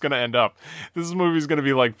how it's going to end up. This movie's going to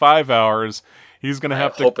be like 5 hours. He's going to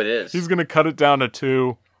have to. I hope it is. He's going to cut it down to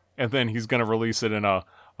 2, and then he's going to release it in a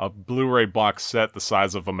a Blu-ray box set the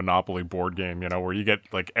size of a Monopoly board game, where you get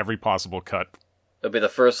like every possible cut. It'll be the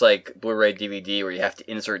first like Blu-ray DVD where you have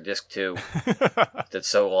to insert disc 2. That's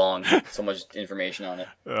so long, so much information on it.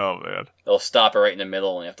 Oh man, They'll stop it right in the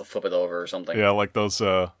middle and you have to flip it over or something. yeah, like those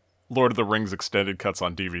Lord of the Rings extended cuts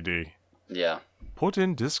on DVD. Yeah. Put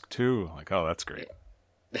in disc 2. Like, oh, that's great.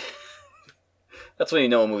 That's when you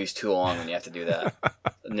know a movie's too long when you have to do that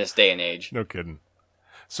in this day and age. No kidding.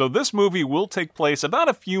 So this movie will take place about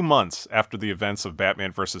a few months after the events of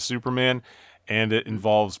Batman vs. Superman, and it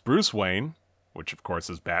involves Bruce Wayne, which of course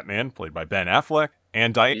is Batman, played by Ben Affleck,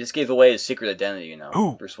 and You just gave away his secret identity,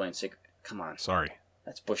 Ooh. Bruce Wayne's secret. Come on. Sorry.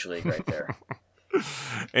 That's Bush League right there.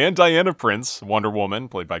 And Diana Prince, Wonder Woman,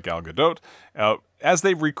 played by Gal Gadot, as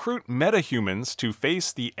they recruit metahumans to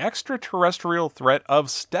face the extraterrestrial threat of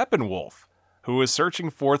Steppenwolf, who is searching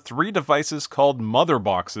for 3 devices called Mother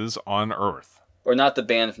Boxes on Earth. Or not the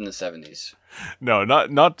band from the 70s. No,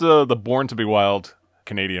 not the Born to Be Wild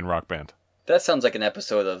Canadian rock band. That sounds like an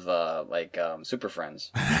episode of Super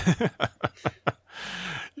Friends.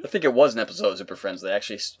 I think it was an episode of Super Friends. They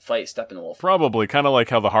actually fight Steppenwolf. Probably, kind of like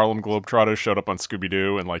how the Harlem Globetrotters showed up on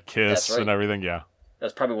Scooby-Doo and like Kiss That's right. and everything, yeah.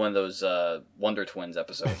 That's probably one of those Wonder Twins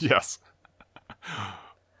episodes. Yes.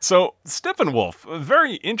 So, Steppenwolf, a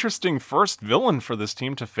very interesting first villain for this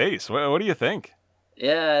team to face. What do you think?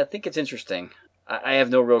 Yeah, I think it's interesting. I have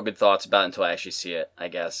no real good thoughts about it until I actually see it, I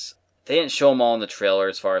guess. They didn't show them all in the trailer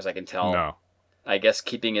as far as I can tell. No. I guess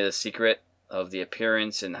keeping it a secret of the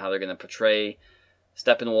appearance and how they're going to portray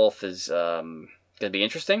Steppenwolf is going to be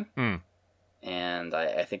interesting. And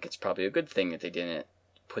I think it's probably a good thing that they didn't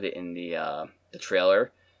put it in the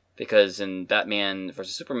trailer. Because in Batman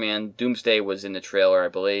vs. Superman, Doomsday was in the trailer, I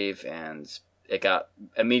believe, and it got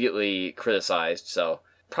immediately criticized. So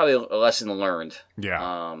probably a lesson learned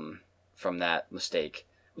from that mistake.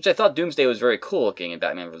 Which I thought Doomsday was very cool looking in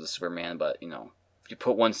Batman vs. Superman, but, you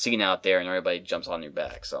put one scene out there and everybody jumps on your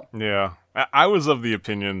back, so. Yeah. I was of the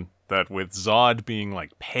opinion that with Zod being,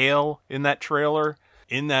 like, pale in that trailer,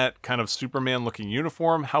 in that kind of Superman-looking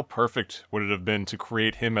uniform, how perfect would it have been to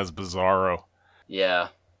create him as Bizarro? Yeah,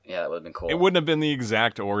 that would have been cool. It wouldn't have been the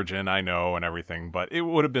exact origin, I know, and everything, but it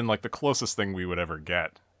would have been, like, the closest thing we would ever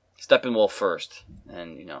get. Steppenwolf first,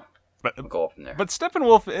 and, But we'll go up from there. But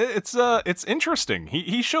Steppenwolf, it's interesting.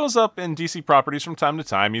 He shows up in DC properties from time to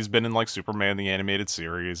time. He's been in like Superman the animated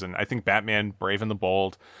series, and I think Batman: Brave and the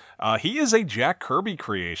Bold. He is a Jack Kirby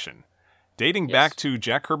creation, dating back to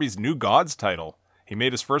Jack Kirby's New Gods title. He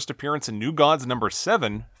made his first appearance in New Gods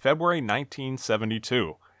 #7, February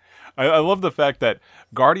 1972. I love the fact that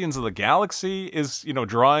Guardians of the Galaxy is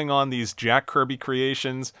drawing on these Jack Kirby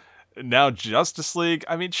creations. Now Justice League.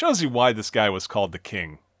 I mean, it shows you why this guy was called the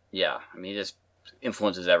King. Yeah, he just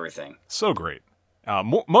influences everything. So great.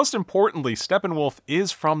 Most importantly, Steppenwolf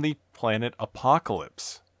is from the planet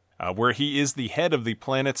Apokolips, where he is the head of the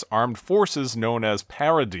planet's armed forces known as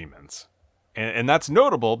Parademons. And that's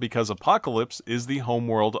notable because Apokolips is the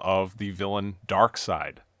homeworld of the villain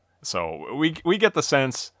Darkseid. So we get the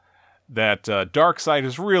sense that Darkseid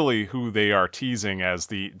is really who they are teasing as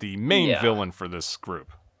the main villain for this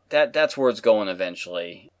group. That's where it's going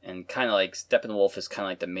eventually. And kind of like Steppenwolf is kind of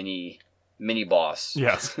like the mini boss.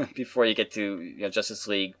 Yes. Before you get to Justice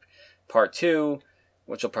League Part 2,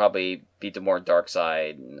 which will probably be the more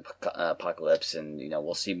Darkseid and Apocalypse, and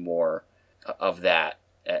we'll see more of that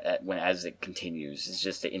as it continues. It's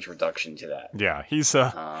just the introduction to that. Yeah, he's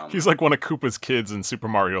like one of Koopa's kids in Super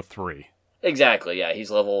Mario 3. Exactly. Yeah, he's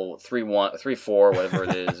level 3-4, whatever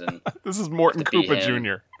it is, and this is Morton Koopa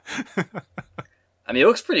Jr. I mean, it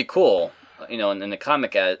looks pretty cool. In the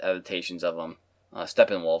comic adaptations of him,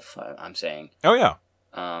 Steppenwolf, I'm saying. Oh, yeah.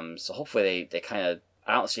 So hopefully they kind of...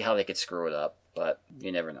 I don't see how they could screw it up, but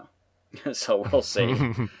you never know. So we'll see.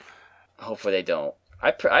 Hopefully they don't.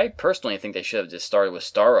 I personally think they should have just started with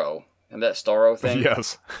Starro. Remember that Starro thing?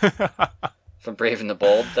 Yes. From Brave and the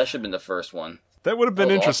Bold? That should have been the first one. That would have been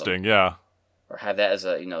interesting, awesome. Yeah. Or have that as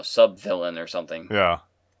a, sub-villain or something. Yeah.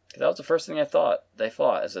 That was the first thing they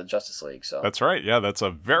fought as a Justice League. So that's right. Yeah, that's a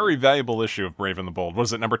very valuable issue of Brave and the Bold.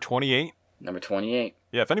 Was it number 28? Number 28.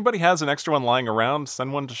 Yeah, if anybody has an extra one lying around,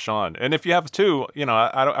 send one to Sean. And if you have 2,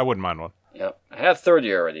 I wouldn't mind one. Yep, I have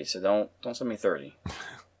 30 already, so don't send me 30.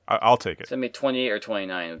 I'll take it. Send me 28 or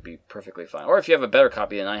 29 would be perfectly fine. Or if you have a better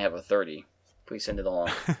copy than I have a 30, please send it along.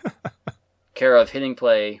 Care of Hitting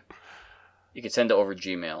Play. You can send it over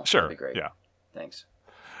Gmail. Sure. That'd be great. Yeah. Thanks.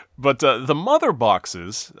 But the Mother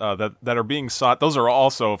Boxes that are being sought, those are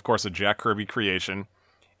also, of course, a Jack Kirby creation.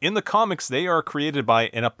 In the comics, they are created by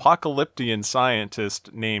an apocalyptian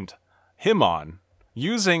scientist named Himon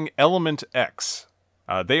using Element X.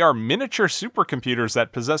 They are miniature supercomputers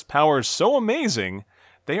that possess powers so amazing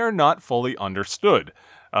they are not fully understood.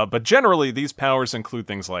 But generally, these powers include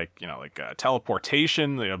things like,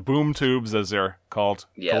 teleportation, the boom tubes, as they're called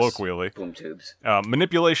colloquially. Boom tubes.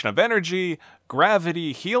 Manipulation of energy,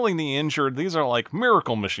 gravity, healing the injured. These are like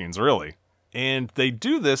miracle machines, really. And they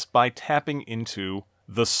do this by tapping into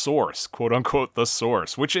the source, quote unquote, the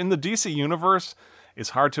source, which in the DC universe is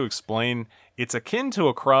hard to explain. It's akin to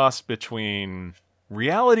a cross between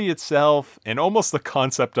reality itself and almost the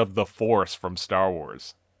concept of the Force from Star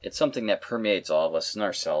Wars. It's something that permeates all of us in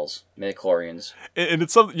our cells, midichlorians. And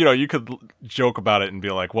it's something, you could joke about it and be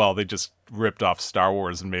like, well, they just ripped off Star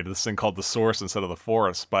Wars and made this thing called the Source instead of the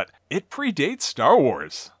Force, but it predates Star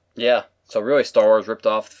Wars. Yeah, so really Star Wars ripped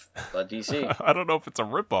off DC. I don't know if it's a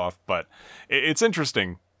ripoff, but it's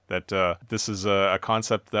interesting that this is a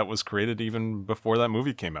concept that was created even before that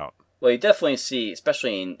movie came out. Well, you definitely see,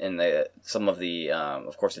 especially in some of the,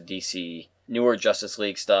 of course, the DC newer Justice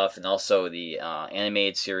League stuff, and also the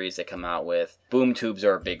animated series they come out with. Boom tubes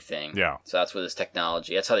are a big thing. Yeah. So that's what this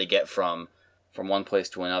technology. That's how they get from one place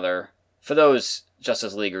to another. For those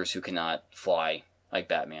Justice Leaguers who cannot fly, like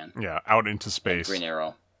Batman. Yeah, out into space. Green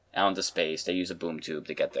Arrow, out into space. They use a boom tube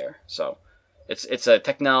to get there. So it's a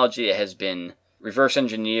technology that has been reverse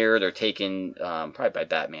engineered or taken probably by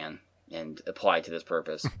Batman and applied to this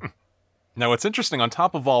purpose. Now, what's interesting on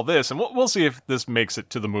top of all this, and we'll see if this makes it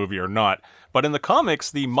to the movie or not, but in the comics,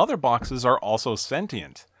 the mother boxes are also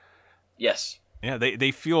sentient. Yes. Yeah,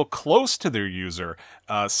 they feel close to their user,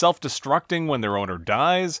 self-destructing when their owner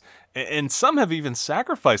dies, and some have even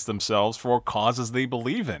sacrificed themselves for causes they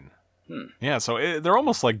believe in. Yeah, so they're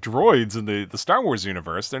almost like droids in the Star Wars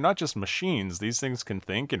universe. They're not just machines. These things can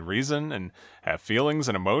think and reason and have feelings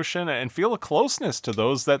and emotion and feel a closeness to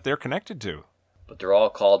those that they're connected to. But they're all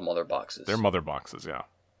called mother boxes. They're mother boxes, yeah.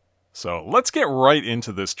 So let's get right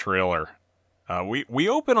into this trailer. We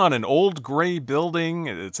open on an old gray building.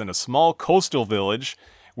 It's in a small coastal village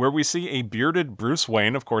where we see a bearded Bruce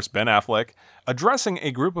Wayne, of course Ben Affleck, addressing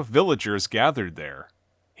a group of villagers gathered there.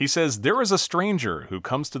 He says, "There is a stranger who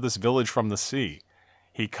comes to this village from the sea.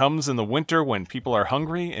 He comes in the winter when people are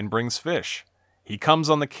hungry and brings fish. He comes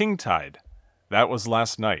on the king tide. That was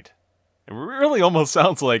last night." It really almost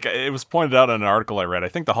sounds like, it was pointed out in an article I read. I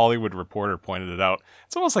think the Hollywood Reporter pointed it out.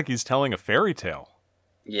 It's almost like he's telling a fairy tale.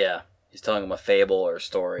 Yeah, he's telling them a fable or a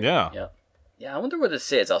story. Yeah. Yeah, I wonder where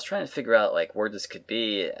this is. I was trying to figure out where this could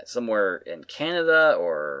be. Somewhere in Canada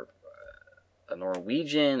or a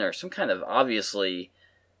Norwegian or some kind of, obviously,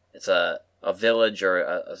 it's a village or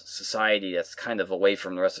a society that's kind of away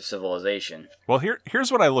from the rest of civilization. Well,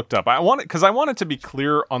 here's what I looked up. I wanted to be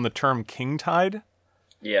clear on the term king tide.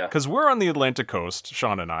 Yeah. Because we're on the Atlantic coast,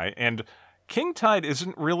 Sean and I, and king tide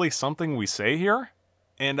isn't really something we say here.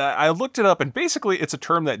 And I looked it up, and basically it's a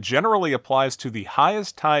term that generally applies to the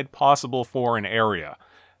highest tide possible for an area.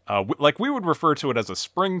 We would refer to it as a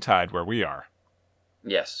spring tide where we are.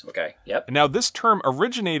 Yes, okay, yep. Now, this term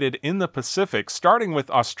originated in the Pacific, starting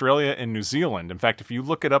with Australia and New Zealand. In fact, if you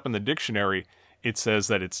look it up in the dictionary, it says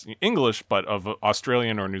that it's English, but of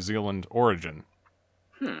Australian or New Zealand origin.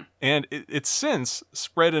 And it's since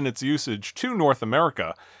spread in its usage to North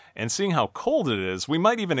America, and seeing how cold it is, we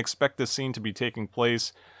might even expect this scene to be taking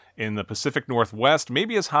place in the Pacific Northwest,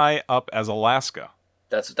 maybe as high up as Alaska.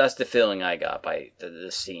 That's the feeling I got by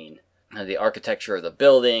this scene. The architecture of the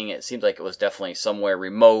building, it seemed like it was definitely somewhere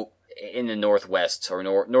remote in the Northwest, or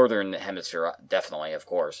Northern Hemisphere, definitely, of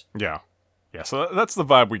course. Yeah, so that's the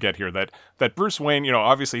vibe we get here, that Bruce Wayne,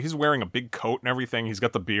 obviously he's wearing a big coat and everything, he's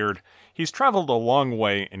got the beard, he's traveled a long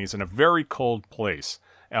way, and he's in a very cold place,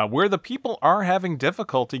 where the people are having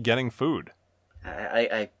difficulty getting food.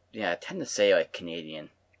 I tend to say, Canadian.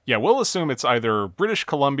 Yeah, we'll assume it's either British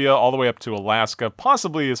Columbia all the way up to Alaska,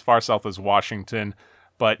 possibly as far south as Washington,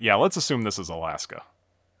 but yeah, let's assume this is Alaska.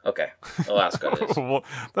 Okay, Alaska it is. Well,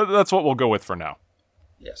 that's what we'll go with for now.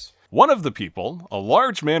 Yes. One of the people, a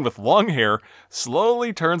large man with long hair,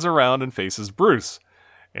 slowly turns around and faces Bruce,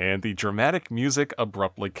 and the dramatic music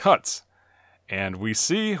abruptly cuts. And we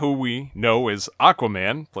see who we know is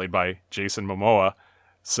Aquaman, played by Jason Momoa,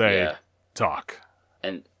 say, "Talk."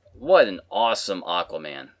 And what an awesome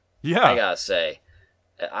Aquaman. Yeah. I gotta say.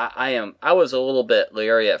 I was a little bit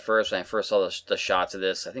leery at first when I first saw the shots of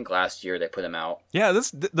this. I think last year they put him out. Yeah,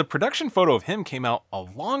 the production photo of him came out a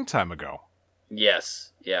long time ago.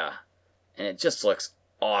 Yes, yeah. And it just looks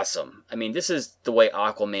awesome. I mean, this is the way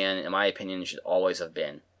Aquaman, in my opinion, should always have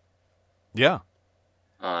been. Yeah.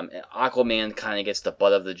 Aquaman kind of gets the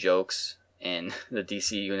butt of the jokes in the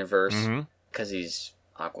DC universe because he's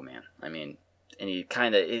Aquaman. I mean, and he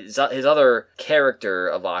kind of his other character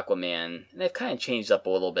of Aquaman, and they've kind of changed up a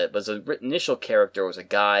little bit, but his initial character was a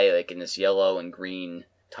guy like in this yellow and green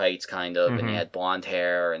tights kind of, and he had blonde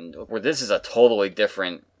hair, and where this is a totally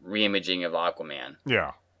different reimaging of Aquaman.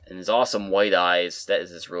 Yeah. And his awesome white eyes, that is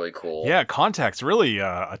just really cool. Yeah, contacts, really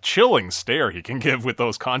a chilling stare he can give with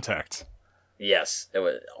those contacts. Yes, it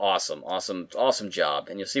was awesome job.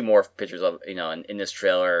 And you'll see more pictures of, in this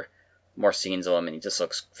trailer, more scenes of him, and he just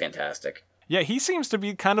looks fantastic. Yeah, he seems to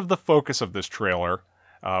be kind of the focus of this trailer.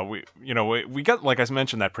 We got, like I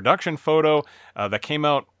mentioned, that production photo that came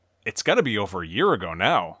out. It's got to be over a year ago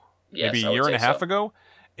now. Yes, maybe a year and a half ago.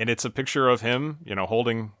 And it's a picture of him,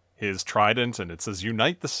 holding his trident, and it says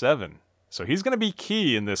Unite the Seven. So he's going to be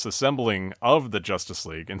key in this assembling of the Justice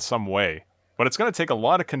League in some way. But it's going to take a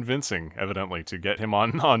lot of convincing, evidently, to get him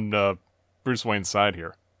on Bruce Wayne's side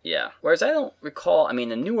here. Yeah. Whereas I don't recall,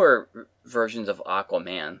 the newer versions of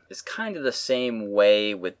Aquaman is kind of the same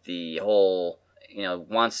way with the whole,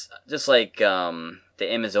 just like the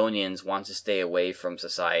Amazonians want to stay away from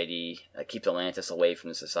society, keep Atlantis away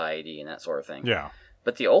from society and that sort of thing. Yeah.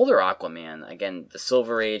 But the older Aquaman, again, the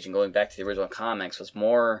Silver Age and going back to the original comics, was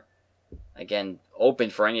more, again, open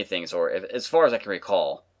for anything. So as far as I can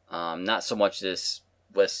recall, not so much this,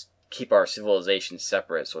 let's keep our civilization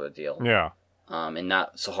separate sort of deal. Yeah. And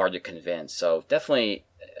not so hard to convince. So definitely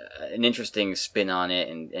an interesting spin on it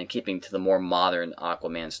and keeping to the more modern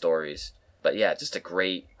Aquaman stories. But yeah, just a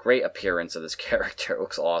great appearance of this character. It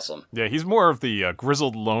looks awesome. Yeah, he's more of the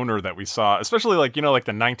grizzled loner that we saw, especially like the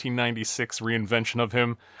 1996 reinvention of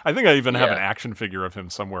him. I think I even have an action figure of him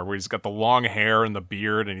somewhere where he's got the long hair and the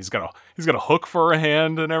beard, and he's got a hook for a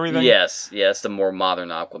hand and everything. Yes, it's the more modern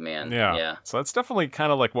Aquaman. Yeah. So that's definitely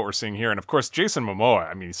kind of like what we're seeing here. And of course, Jason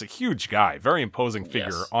Momoa, he's a huge guy, very imposing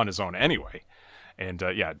figure on his own anyway. And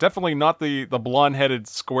definitely not the blonde-headed,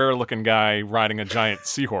 square-looking guy riding a giant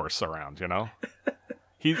seahorse around,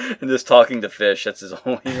 And just talking to fish, that's his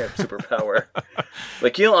only superpower.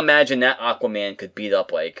 Like, you don't imagine that Aquaman could beat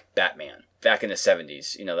up, like, Batman back in the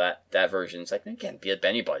 70s. That version. It's like, he can't beat up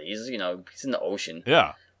anybody. He's, he's in the ocean.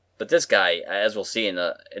 Yeah. But this guy, as we'll see in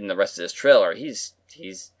the rest of this trailer, he's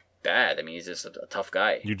bad. He's just a tough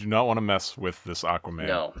guy. You do not want to mess with this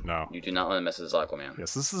Aquaman. No. You do not want to mess with this Aquaman.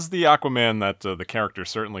 Yes, this is the Aquaman that the character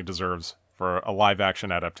certainly deserves for a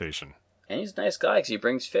live-action adaptation. And he's a nice guy because he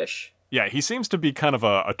brings fish. Yeah, he seems to be kind of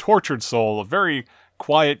a tortured soul, a very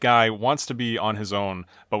quiet guy, wants to be on his own,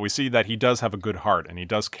 but we see that he does have a good heart, and he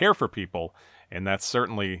does care for people, and that's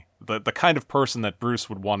certainly the kind of person that Bruce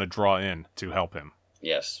would want to draw in to help him.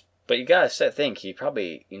 Yes. But you gotta think, he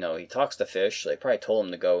probably, he talks to fish, they probably told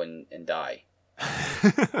him to go and die.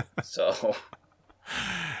 So.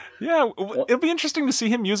 Yeah, it'll be interesting to see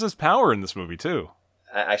him use his power in this movie, too.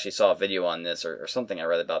 I actually saw a video on this, or something I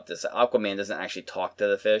read about this. Aquaman doesn't actually talk to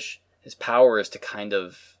the fish. His power is to kind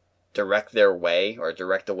of direct their way, or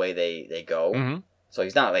direct the way they go. Mm-hmm. So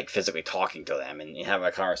he's not, like, physically talking to them and having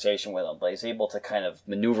a conversation with them, but he's able to kind of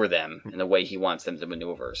maneuver them in the way he wants them to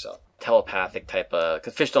maneuver. So telepathic type of...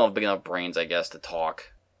 Because fish don't have big enough brains, I guess, to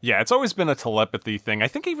talk. Yeah, it's always been a telepathy thing. I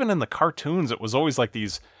think even in the cartoons, it was always like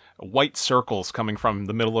these white circles coming from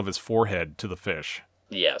the middle of his forehead to the fish.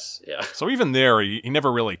 Yes, yeah. So even there, he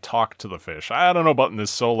never really talked to the fish. I don't know about in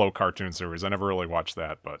this solo cartoon series. I never really watched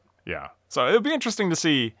that, but yeah. So it'll be interesting to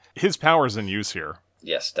see his powers in use here.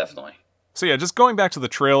 Yes, definitely. So yeah, just going back to the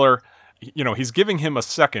trailer, he's giving him a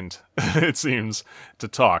second, it seems, to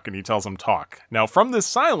talk, and he tells him talk. Now, from this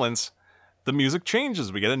silence, the music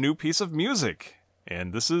changes. We get a new piece of music,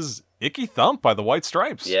 and this is Icky Thump by the White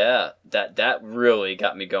Stripes. Yeah, that really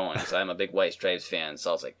got me going, because I'm a big White Stripes fan,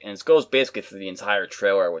 so I was like, and it goes basically through the entire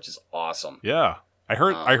trailer, which is awesome. Yeah, I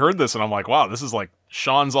heard this, and I'm like, wow, this is like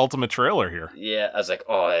Sean's ultimate trailer here. Yeah, I was like,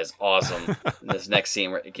 oh, that is awesome. This next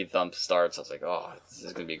scene where Icky Thump starts, I was like, oh, this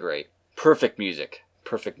is going to be great. Perfect music.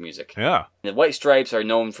 Yeah. The White Stripes are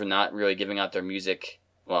known for not really giving out their music.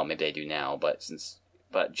 Well, maybe they do now, but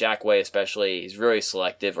Jack Way especially, he's very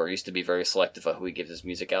selective, or used to be very selective of who he gives his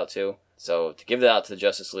music out to. So to give that out to the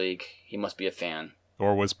Justice League, he must be a fan.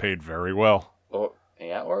 Or was paid very well. Or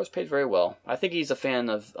was paid very well. I think he's a fan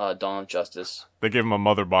of Dawn of Justice. They gave him a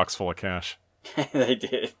mother box full of cash. They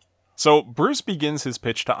did. So Bruce begins his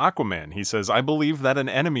pitch to Aquaman. He says, I believe that an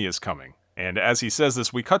enemy is coming. And as he says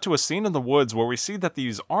this, we cut to a scene in the woods where we see that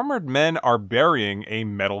these armored men are burying a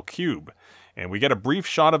metal cube. And we get a brief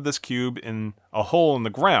shot of this cube in a hole in the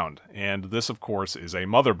ground. And this, of course, is a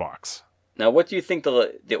mother box. Now, what do you think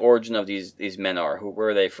the origin of these men are? Where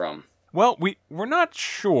are they from? Well, we're not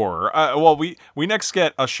sure. We next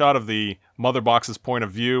get a shot of the mother box's point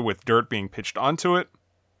of view with dirt being pitched onto it.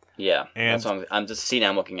 Yeah, And that's what I'm just seeing.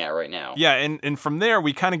 I'm looking at right now. yeah, and from there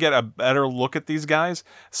we kind of get a better look at these guys.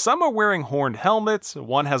 Some are wearing horned helmets.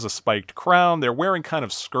 One has a spiked crown. They're wearing kind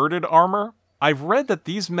of skirted armor. I've read that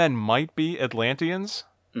these men might be Atlanteans,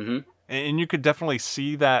 and you could definitely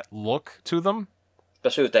see that look to them.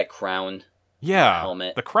 Especially with that crown. Yeah,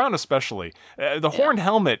 helmet. The crown especially. The horned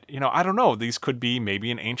helmet, I don't know. These could be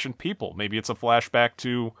maybe an ancient people. Maybe it's a flashback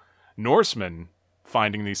to Norsemen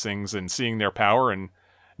finding these things and seeing their power and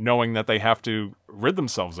knowing that they have to rid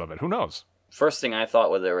themselves of it. Who knows? First thing I thought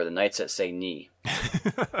was they were the knights that say knee.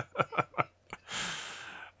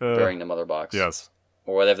 Bearing the mother box. Yes.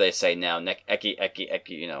 Or whatever they say now. Eki,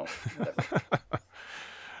 whatever.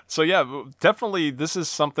 So yeah, definitely this is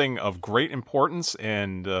something of great importance,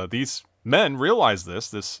 and these men realize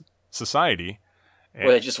this society.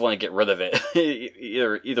 Or they just want to get rid of it.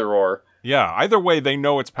 either or. Yeah, either way, they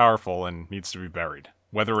know it's powerful and needs to be buried.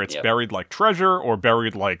 Whether it's buried like treasure or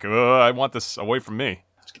buried like, I want this away from me.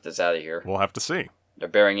 Let's get this out of here. We'll have to see. They're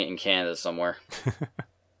burying it in Canada somewhere.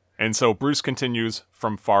 And so Bruce continues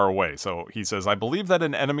from far away. So he says, I believe that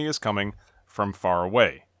an enemy is coming from far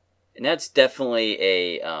away. And that's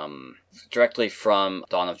definitely directly from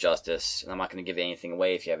Dawn of Justice. And I'm not going to give anything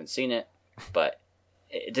away if you haven't seen it. But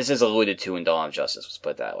this is alluded to in Dawn of Justice, let's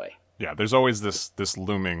put it that way. Yeah, there's always this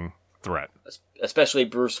looming threat. Especially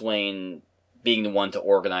Bruce Wayne being the one to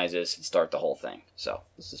organize this and start the whole thing. So,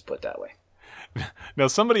 let's just put it that way. Now,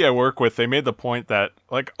 somebody I work with, they made the point that,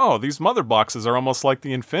 these mother boxes are almost like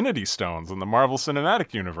the Infinity Stones in the Marvel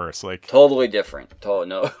Cinematic Universe. Totally different.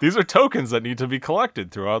 No. These are tokens that need to be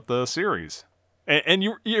collected throughout the series. And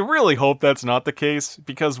you really hope that's not the case,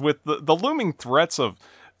 because with the looming threats of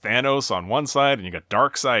Thanos on one side, and you got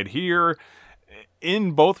Darkseid here,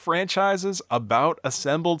 in both franchises about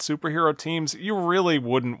assembled superhero teams, you really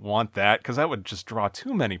wouldn't want that, because that would just draw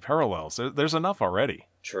too many parallels. There's enough already.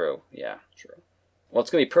 True. Well, it's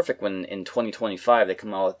going to be perfect when in 2025 they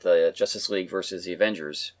come out with the Justice League versus the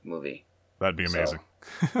Avengers movie. That'd be amazing.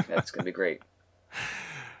 So, that's going to be great.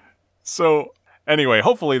 So, anyway,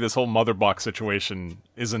 hopefully this whole mother box situation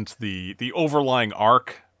isn't the overlying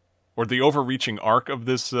arc or the overreaching arc of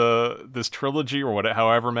this trilogy, or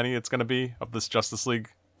however many it's going to be, of this Justice League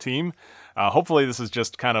team. Hopefully this is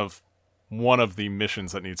just kind of one of the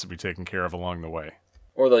missions that needs to be taken care of along the way.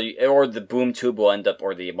 Or the boom tube will end up,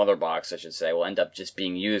 or the mother box, I should say, will end up just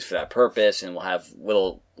being used for that purpose, and will have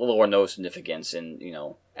little or no significance in,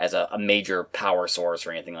 as a major power source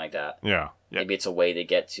or anything like that. Yeah. Maybe it's a way to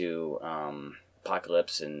get to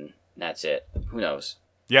Apocalypse, and that's it. Who knows?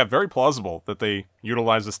 Yeah, very plausible that they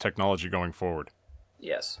utilize this technology going forward.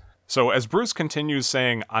 Yes. So as Bruce continues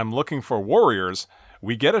saying, I'm looking for warriors,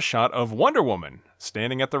 we get a shot of Wonder Woman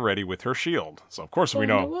standing at the ready with her shield. So of course we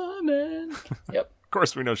know. Wonder Woman. Yep. Of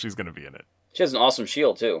course we know she's going to be in it. She has an awesome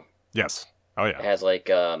shield too. Yes. Oh yeah. It has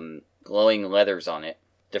glowing leathers on it.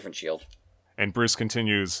 Different shield. And Bruce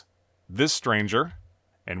continues, this stranger,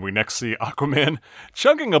 and we next see Aquaman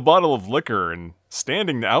chugging a bottle of liquor and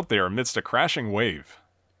standing out there amidst a crashing wave.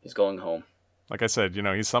 He's going home. Like I said,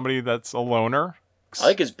 he's somebody that's a loner. I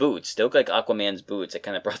like his boots. They look like Aquaman's boots. I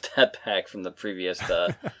kind of brought that back from the previous,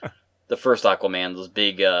 the first Aquaman, those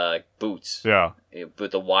big boots. Yeah. With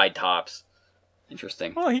the wide tops.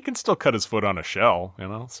 Interesting. Well, he can still cut his foot on a shell,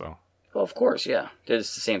 so. Well, of course, yeah.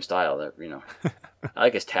 It's the same style, I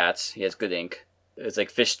like his tats. He has good ink. It's like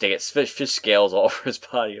fish scales all over his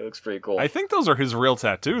body. It looks pretty cool. I think those are his real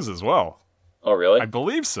tattoos as well. Oh, really? I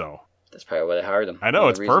believe so. That's probably why they hired him. I know,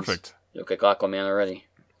 it's perfect. You look like Aquaman already.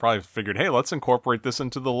 Probably figured, hey, let's incorporate this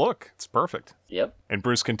into the look. It's perfect. Yep. And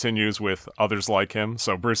Bruce continues with others like him.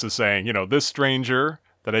 So Bruce is saying, this stranger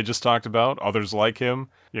that I just talked about, others like him,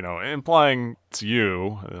 implying it's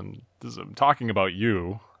you, and I'm talking about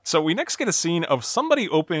you. So we next get a scene of somebody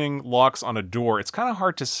opening locks on a door. It's kind of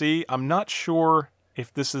hard to see. I'm not sure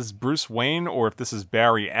if this is Bruce Wayne or if this is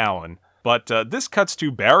Barry Allen. But this cuts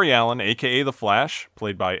to Barry Allen, a.k.a. The Flash,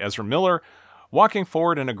 played by Ezra Miller, walking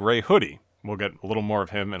forward in a gray hoodie. We'll get a little more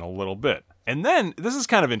of him in a little bit. And then, this is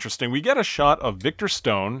kind of interesting, we get a shot of Victor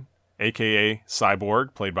Stone, a.k.a.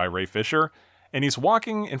 Cyborg, played by Ray Fisher, and he's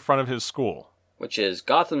walking in front of his school. Which is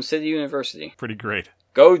Gotham City University. Pretty great.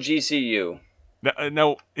 Go GCU.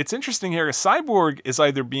 Now, it's interesting here, Cyborg is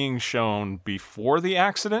either being shown before the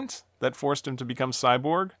accident that forced him to become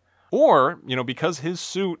Cyborg, or, because his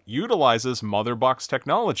suit utilizes Mother Box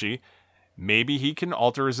technology, maybe he can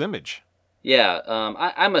alter his image. Yeah,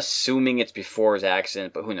 I'm assuming it's before his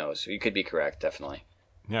accident, but who knows? You could be correct, definitely.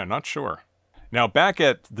 Yeah, not sure. Now, back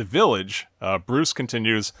at the village, Bruce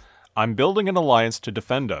continues, I'm building an alliance to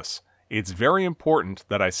defend us. It's very important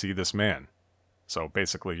that I see this man. So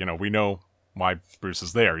basically, we know why Bruce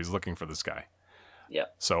is there. He's looking for this guy. Yeah.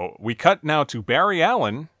 So we cut now to Barry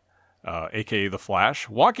Allen, a.k.a. The Flash,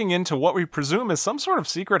 walking into what we presume is some sort of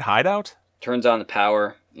secret hideout. Turns on the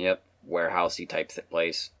power. Yep. Warehousey type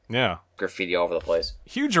place. Yeah. Graffiti all over the place.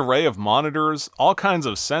 Huge array of monitors, all kinds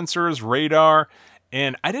of sensors, radar,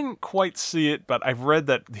 and I didn't quite see it, but I've read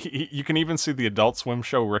that you can even see the Adult Swim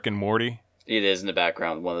show Rick and Morty. It is in the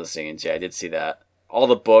background, one of the scenes. Yeah, I did see that. All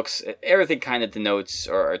the books, everything kind of denotes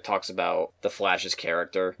or talks about the Flash's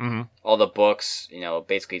character. Mm-hmm. All the books,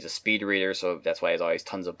 basically he's a speed reader, so that's why he's always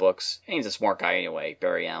tons of books. And he's a smart guy anyway.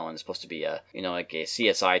 Barry Allen is supposed to be like a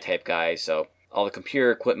CSI type guy, so all the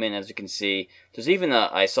computer equipment, as you can see. There's even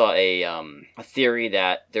I saw a theory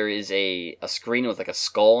that there is a screen with like a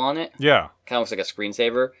skull on it. Yeah. Kind of looks like a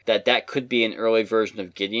screensaver. That could be an early version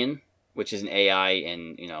of Gideon, which is an AI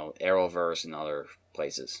in, Arrowverse and other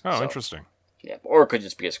places. Oh, interesting. Yeah, or it could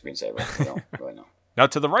just be a screensaver. I don't really know. Now,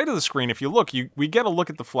 to the right of the screen, if you look, we get a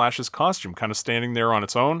look at the Flash's costume, kind of standing there on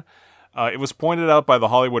its own. It was pointed out by the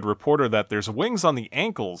Hollywood Reporter that there's wings on the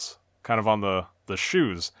ankles, kind of on the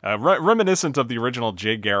shoes, reminiscent of the original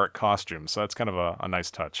Jay Garrick costume. So that's kind of a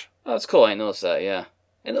nice touch. Oh, that's cool. I noticed that, yeah.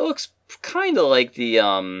 And it looks kind of like the,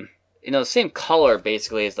 the same color,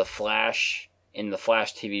 basically, as the Flash in the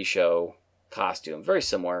Flash TV show costume. Very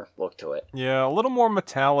similar look to it. Yeah, a little more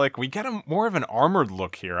metallic. We get more of an armored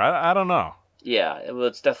look here. I don't know. Yeah,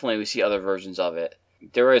 it's definitely, we see other versions of it.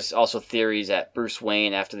 There is also theories that Bruce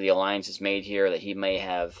Wayne, after the alliance is made here, that he may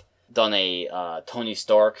have done a Tony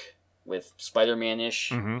Stark with Spider-Man-ish,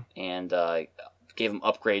 mm-hmm. and gave him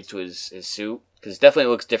upgrades to his suit, because it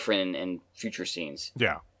definitely looks different in future scenes.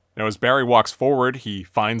 Yeah. Now, as Barry walks forward, he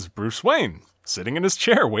finds Bruce Wayne sitting in his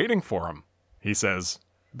chair waiting for him. He says,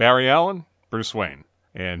 "Barry Allen, Bruce Wayne."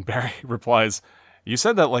 And Barry replies, "You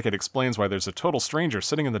said that like it explains why there's a total stranger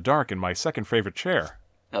sitting in the dark in my second favorite chair."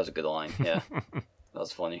 That was a good line, yeah. That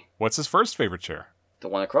was funny. What's his first favorite chair? The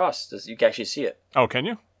one across. You can actually see it. Oh, can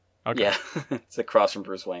you? Okay. Yeah, it's across from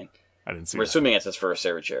Bruce Wayne. I didn't see We're that. assuming it's his first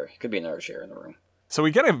favorite chair. It could be another chair in the room. So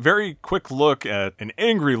we get a very quick look at an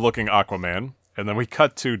angry-looking Aquaman, and then we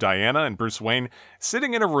cut to Diana and Bruce Wayne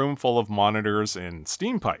sitting in a room full of monitors and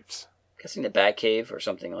steam pipes. Guessing the Batcave or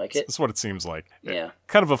something like it. That's what it seems like. Yeah.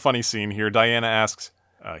 Kind of a funny scene here. Diana asks,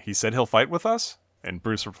 he said he'll fight with us? And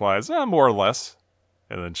Bruce replies, more or less.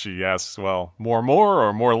 And then she asks, well, more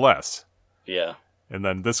or more less? Yeah. And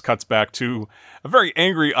then this cuts back to a very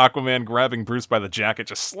angry Aquaman grabbing Bruce by the jacket,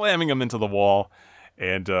 just slamming him into the wall.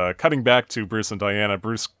 And cutting back to Bruce and Diana,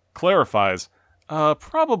 Bruce clarifies,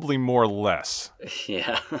 probably more or less.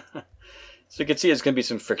 Yeah. So you can see there's going to be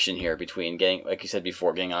some friction here between getting, like you said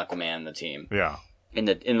before, getting Aquaman and the team. Yeah. In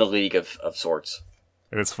the league of sorts.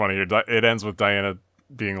 And it's funny, it ends with Diana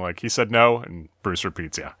being like, he said no, and Bruce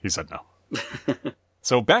repeats, yeah, he said no.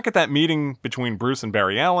 So back at that meeting between Bruce and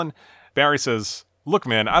Barry Allen, Barry says, "Look,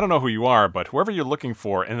 man, I don't know who you are, but whoever you're looking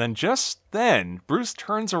for," and then just then, Bruce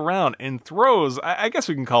turns around and throws, I guess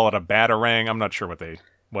we can call it a batarang. I'm not sure what it.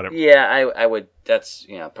 Yeah, I would, that's,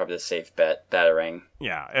 probably the safe bet, batarang.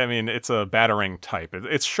 Yeah, I mean, it's a batarang type.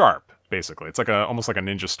 It's sharp, basically. It's like almost like a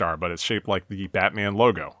ninja star, but it's shaped like the Batman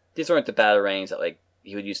logo. These aren't the batarangs that, like,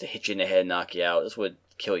 he would use to hit you in the head and knock you out. This would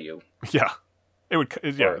kill you. Yeah.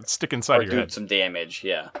 It'd stick inside of your head. Or do some damage,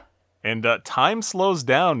 yeah. And time slows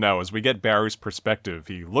down now as we get Barry's perspective.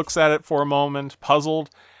 He looks at it for a moment, puzzled,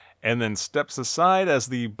 and then steps aside as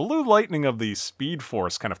the blue lightning of the Speed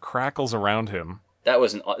Force kind of crackles around him.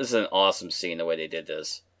 This is an awesome scene, the way they did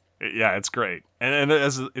this. Yeah, it's great. And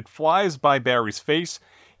as it flies by Barry's face,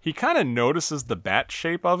 he kind of notices the bat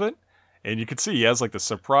shape of it, and you can see he has like the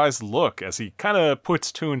surprised look as he kind of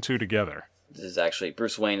puts two and two together. This is actually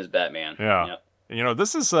Bruce Wayne as Batman. Yeah. Yep.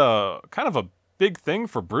 This is kind of a big thing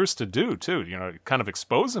for Bruce to do, too. Kind of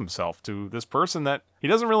expose himself to this person that he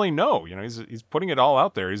doesn't really know. He's putting it all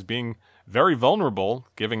out there. He's being very vulnerable,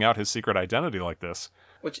 giving out his secret identity like this.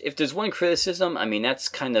 Which, if there's one criticism, I mean, that's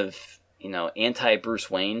kind of,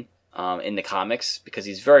 anti-Bruce Wayne in the comics, because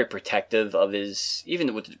he's very protective of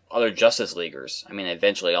even with other Justice Leaguers. I mean,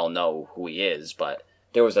 eventually I'll know who he is, but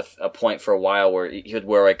there was a point for a while where he would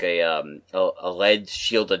wear like a lead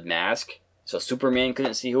shielded mask, so Superman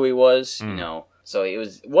couldn't see who he was, So he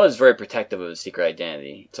was very protective of his secret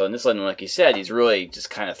identity. So in this one, like you said, he's really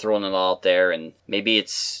just kind of throwing it all out there, and maybe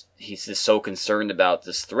he's just so concerned about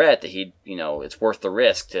this threat that it's worth the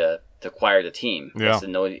risk to acquire the team. Yeah.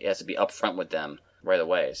 He has to be upfront with them right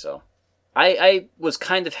away. So I was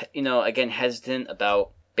kind of, again, hesitant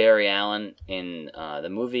about Barry Allen in the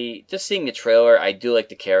movie. Just seeing the trailer, I do like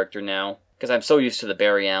the character now, because I'm so used to the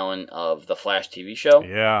Barry Allen of the Flash TV show.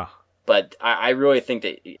 Yeah. But I really think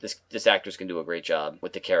that this actor's can do a great job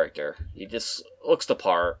with the character. He just looks the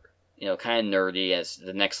part, kind of nerdy, as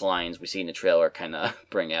the next lines we see in the trailer kind of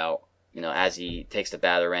bring out. As he takes the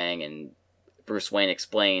Batarang and Bruce Wayne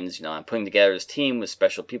explains, I'm putting together this team with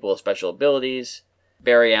special people with special abilities.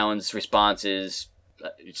 Barry Allen's response is,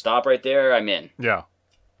 stop right there, I'm in. Yeah.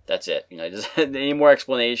 That's it. Just any more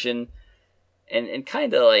explanation. And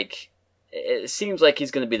kind of like, it seems like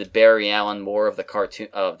he's going to be the Barry Allen more of the cartoon,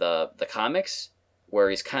 of the comics, where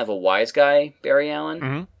he's kind of a wise guy, Barry Allen.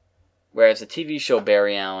 Mm-hmm. Whereas the TV show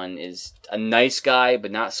Barry Allen is a nice guy,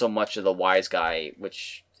 but not so much of the wise guy,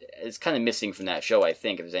 which is kind of missing from that show, I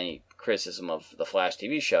think, if there's any criticism of the Flash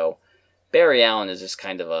TV show. Barry Allen is just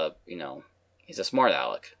kind of a, he's a smart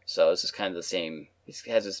aleck. So this is kind of the same.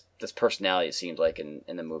 He has this personality, it seems like, in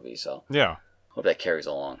the movie. So yeah, hope that carries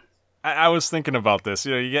along. I was thinking about this.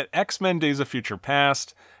 You get X-Men Days of Future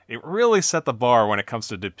Past. It really set the bar when it comes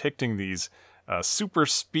to depicting these super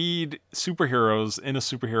speed superheroes in a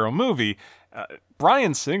superhero movie.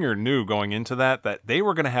 Bryan Singer knew going into that they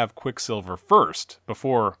were going to have Quicksilver first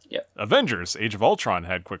before Avengers Age of Ultron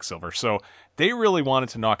had Quicksilver. So they really wanted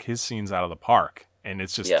to knock his scenes out of the park. And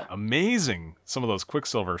it's just amazing, some of those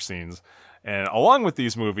Quicksilver scenes. And along with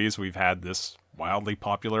these movies, we've had this wildly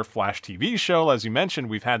popular Flash TV show. As you mentioned,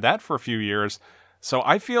 we've had that for a few years. So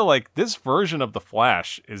I feel like this version of the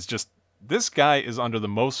Flash is just, this guy is under the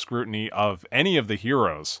most scrutiny of any of the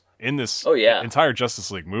heroes in this entire Justice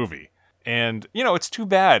League movie. And, it's too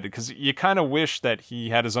bad because you kind of wish that he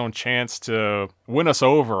had his own chance to win us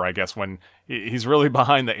over, I guess, when he's really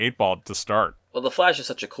behind the 8 ball to start. Well, the Flash is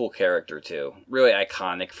such a cool character, too. Really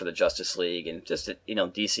iconic for the Justice League and just,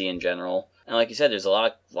 DC in general. And like you said, there's a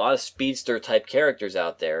lot of speedster-type characters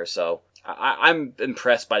out there, so I'm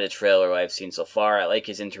impressed by the trailer I've seen so far. I like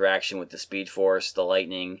his interaction with the Speed Force, the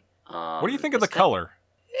Lightning. What do you think of the color?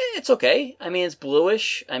 It's okay. I mean, it's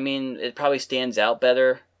bluish. I mean, it probably stands out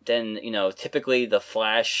better than, typically the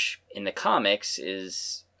Flash in the comics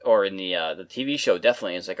is, or in the TV show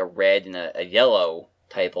definitely is like a red and a yellow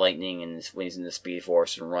type lightning and when he's in the Speed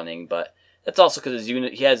Force and running, but that's also because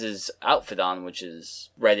he has his outfit on, which is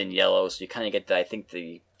red and yellow, so you kind of get I think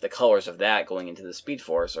the colors of that going into the Speed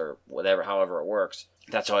Force or whatever, however it works.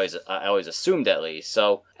 That's always I always assumed, at least.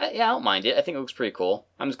 So I don't mind it. I think it looks pretty cool.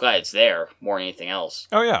 I'm just glad it's there more than anything else.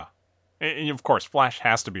 Oh yeah, and of course Flash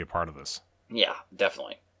has to be a part of this. Yeah,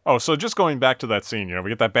 definitely. Oh, so just going back to that scene, we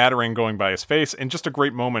get that Batarang going by his face, and just a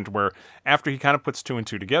great moment where after he kind of puts 2 and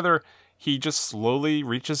 2 together, he just slowly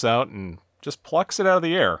reaches out and just plucks it out of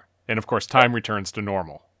the air. And of course, time returns to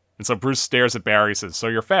normal. And so Bruce stares at Barry and says, "So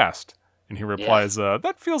you're fast?" And he replies,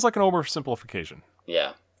 "That feels like an oversimplification."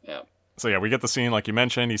 Yeah. So we get the scene like you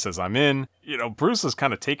mentioned. He says, "I'm in." Bruce is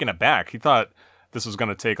kind of taken aback. He thought this was going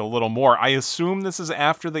to take a little more. I assume this is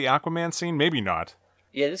after the Aquaman scene. Maybe not.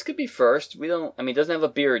 Yeah, this could be first. He doesn't have a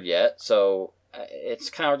beard yet, so it's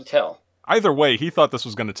kind of hard to tell. Either way, he thought this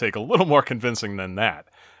was going to take a little more convincing than that.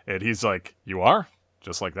 And he's like, "You are?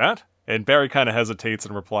 Just like that?" And Barry kind of hesitates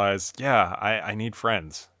and replies, "Yeah, I need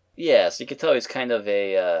friends." Yeah, so you can tell he's kind of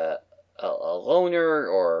a loner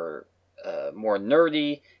or more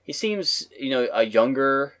nerdy. He seems, a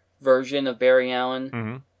younger version of Barry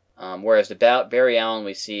Allen. Mm-hmm. Whereas the Barry Allen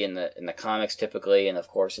we see in the comics typically, and of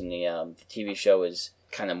course in the TV show, is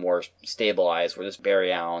kind of more stabilized. Where this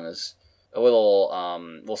Barry Allen is a little,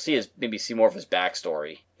 we'll see more of his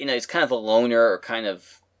backstory. He's kind of a loner or kind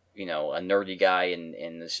of, a nerdy guy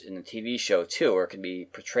in the TV show too, or it can be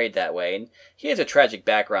portrayed that way. And he has a tragic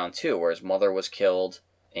background too, where his mother was killed,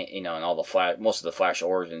 and all the most of the Flash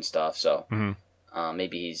origin stuff. So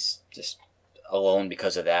maybe he's just alone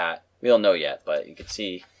because of that. We don't know yet, but you can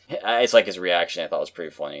see. It's like his reaction. I thought was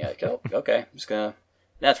pretty funny. Like, oh, okay, I'm just gonna.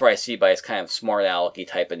 That's where I see by his kind of smart alecky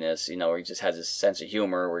typeness, where he just has this sense of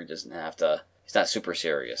humor, where he doesn't have to. He's not super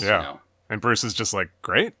serious, And Bruce is just like,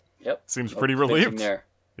 great. Yep. Seems pretty relieved. There.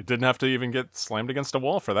 It didn't have to even get slammed against a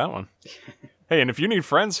wall for that one. Hey, and if you need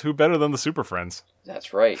friends, who better than the Super Friends?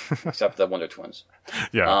 That's right. Except the Wonder Twins.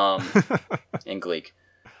 Yeah. And Gleek.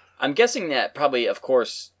 I'm guessing that probably, of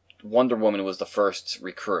course, Wonder Woman was the first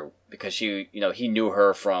recruit because he knew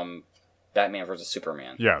her from Batman vs.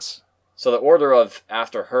 Superman. Yes. So the order of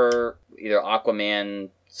after her, either Aquaman,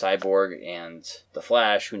 Cyborg, and the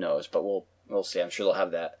Flash, who knows? But we'll see. I'm sure they'll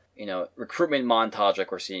have that recruitment montage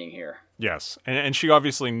like we're seeing here. Yes, and she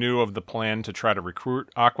obviously knew of the plan to try to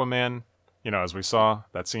recruit Aquaman. As we saw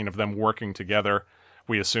that scene of them working together,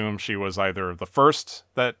 we assume she was either the first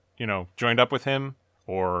that joined up with him,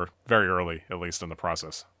 or very early, at least in the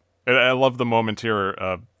process. I love the moment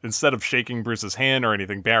here. Instead of shaking Bruce's hand or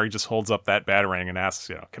anything, Barry just holds up that Batarang and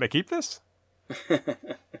asks, "Can I keep this?"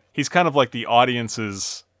 He's kind of like the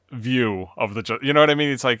audience's view of you know what I mean?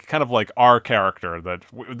 It's like kind of like our character that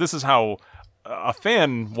this is how a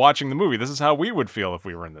fan watching the movie, this is how we would feel if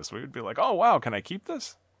we were in this. We would be like, oh wow, can I keep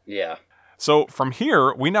this? Yeah. So from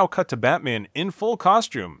here, we now cut to Batman in full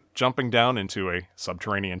costume, jumping down into a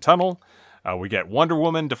subterranean tunnel. We get Wonder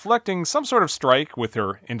Woman deflecting some sort of strike with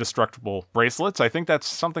her indestructible bracelets. I think that's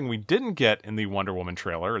something we didn't get in the Wonder Woman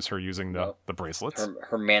trailer, is her using the bracelets.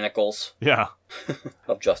 Her manacles. Yeah.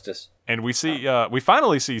 Of justice. And we see, we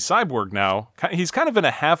finally see Cyborg now. He's kind of in a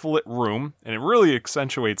half-lit room, and it really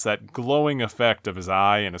accentuates that glowing effect of his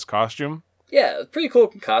eye and his costume. Yeah, pretty cool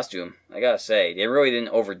costume, I gotta say. They really didn't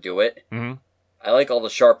overdo it. Mm-hmm. I like all the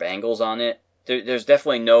sharp angles on it. There's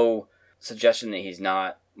definitely no suggestion that he's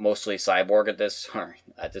not mostly cyborg at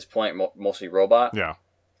this point, mostly robot. Yeah.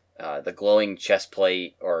 The glowing chest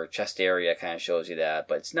plate or chest area kind of shows you that,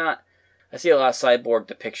 but it's not. I see a lot of cyborg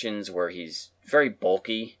depictions where he's very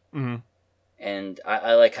bulky, and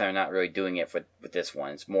I like kind of not really doing it with this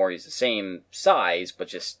one. It's more he's the same size, but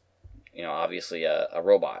just obviously a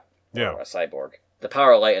robot. Yeah. Or a cyborg. The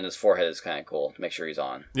power light on his forehead is kind of cool to make sure he's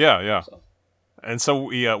on. Yeah, yeah. And so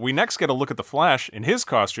we next get a look at the Flash in his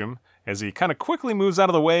costume as he kind of quickly moves out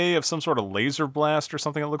of the way of some sort of laser blast or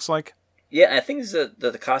something it looks like. Yeah, I think this is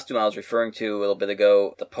the costume I was referring to a little bit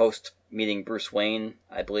ago, the post-meeting Bruce Wayne,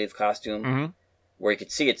 I believe, costume, where you could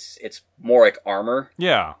see it's more like armor.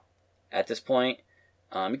 Yeah. At this point.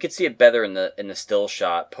 You could see it better in the still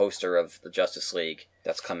shot poster of the Justice League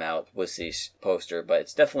that's come out with this poster, but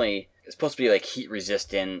it's supposed to be like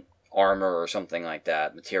heat-resistant armor or something like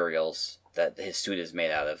that, materials that his suit is made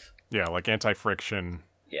out of. Yeah, like anti-friction.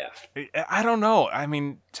 Yeah. I don't know. I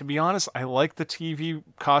mean, to be honest, I like the TV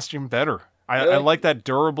costume better. Really? I like that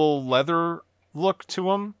durable leather look to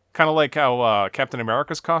him. Kind of like how Captain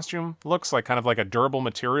America's costume looks, like kind of like a durable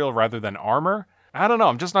material rather than armor. I don't know.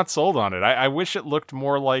 I'm just not sold on it. I wish it looked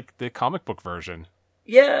more like the comic book version.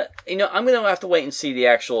 Yeah, I'm going to have to wait and see the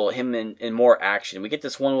actual him in more action. We get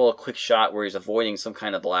this one little quick shot where he's avoiding some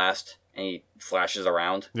kind of blast, and he flashes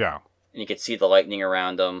around. Yeah. And you can see the lightning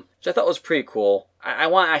around him, which I thought was pretty cool. I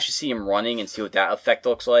want to actually see him running and see what that effect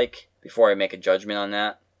looks like before I make a judgment on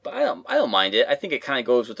that. But I don't mind it. I think it kind of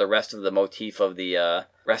goes with the rest of the motif of the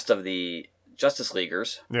rest of the Justice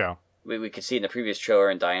Leaguers. Yeah. We could see in the previous trailer,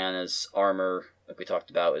 and Diana's armor, like we talked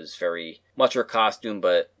about, is very much her costume,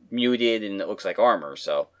 but muted, and it looks like armor.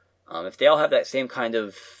 So if they all have that same kind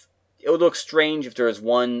of... It would look strange if there was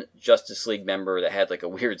one Justice League member that had like a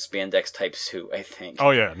weird spandex type suit, I think. Oh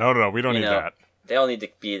yeah, no, we don't need that. They all need to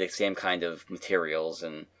be the same kind of materials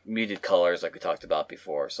and muted colors like we talked about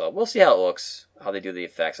before. So we'll see how it looks, how they do the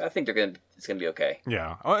effects. I think it's gonna be okay.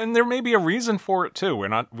 Yeah, and there may be a reason for it too. We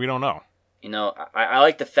don't know. I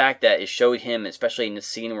like the fact that it showed him, especially in the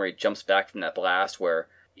scene where he jumps back from that blast, where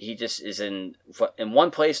he just is in one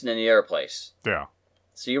place and then the other place. Yeah.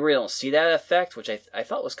 So you really don't see that effect, which I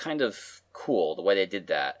thought was kind of cool, the way they did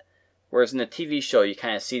that. Whereas in the TV show, you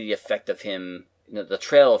kind of see the effect of him, the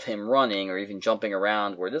trail of him running or even jumping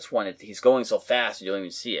around, where this one, he's going so fast you don't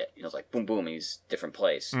even see it. It's like boom, boom, he's different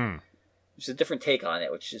place. It's a different take on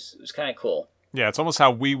it, which it was kind of cool. Yeah, it's almost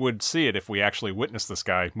how we would see it if we actually witnessed this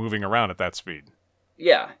guy moving around at that speed.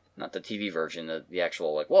 Yeah, not the TV version, the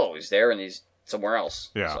actual, like, whoa, he's there and he's somewhere else.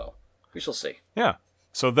 Yeah. So we shall see. Yeah.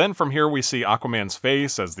 So then from here we see Aquaman's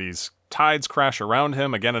face as these tides crash around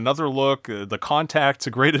him. Again, another look. The contact's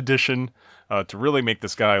a great addition to really make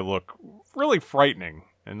this guy look really frightening.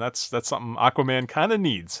 And that's something Aquaman kind of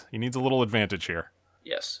needs. He needs a little advantage here.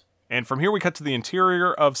 Yes. And from here we cut to the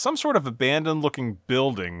interior of some sort of abandoned-looking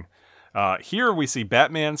building. Here we see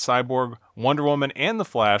Batman, Cyborg, Wonder Woman, and the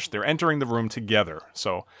Flash. They're entering the room together.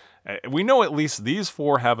 So we know at least these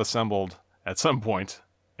four have assembled at some point.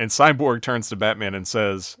 And Cyborg turns to Batman and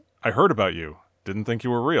says, "I heard about you. Didn't think you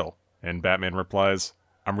were real." And Batman replies,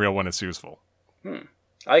 "I'm real when it's useful." I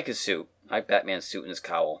like his suit. I like Batman's suit and his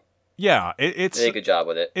cowl. Yeah, it's... They did a good job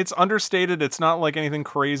with it. It's understated. It's not like anything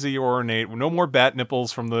crazy or ornate. No more bat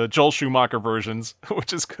nipples from the Joel Schumacher versions,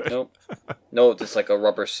 which is good. Nope. No, just like a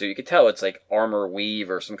rubber suit. You could tell it's like armor weave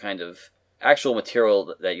or some kind of actual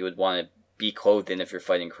material that you would want to be clothed in if you're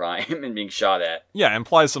fighting crime and being shot at. Yeah,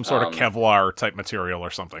 implies some sort of Kevlar type material or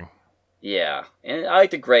something. Yeah, and I like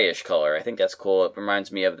the grayish color. I think that's cool. It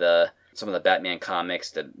reminds me of some of the Batman comics,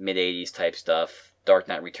 the mid-'80s type stuff, Dark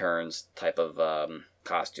Knight Returns type of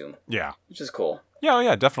costume. Yeah. Which is cool.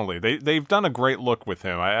 Yeah, definitely. They've done a great look with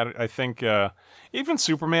him. I think even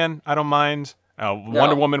Superman, I don't mind.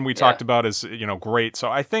 Wonder Woman we talked about is, great. So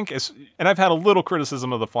I think, and I've had a little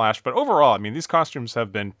criticism of the Flash, but overall, I mean, these costumes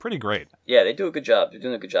have been pretty great. Yeah, they do a good job. They're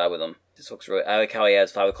doing a good job with them. This looks really. I like how he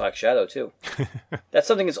has 5 o'clock shadow too. That's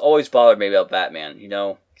something that's always bothered me about Batman.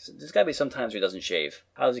 There's got to be some times where he doesn't shave.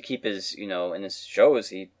 How does he keep his? In his shows,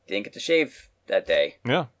 he didn't get to shave that day.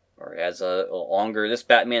 Yeah. Or has a longer. This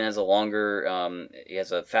Batman has a longer. He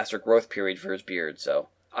has a faster growth period for his beard. So,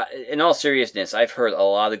 in all seriousness, I've heard a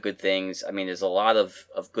lot of good things. I mean, there's a lot of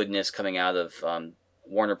goodness coming out of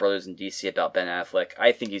Warner Brothers and DC about Ben Affleck.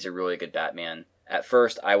 I think he's a really good Batman. At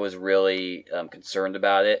first, I was really concerned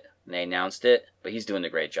about it when they announced it, but he's doing a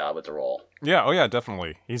great job with the role. Yeah, oh yeah,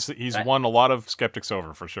 definitely. He's won a lot of skeptics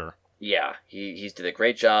over for sure. Yeah, he's did a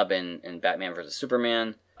great job in Batman vs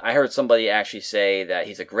Superman. I heard somebody actually say that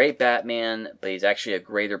he's a great Batman, but he's actually a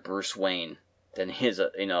greater Bruce Wayne than his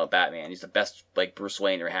Batman. He's the best Bruce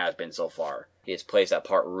Wayne there has been so far. He has plays that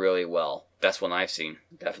part really well. Best one I've seen,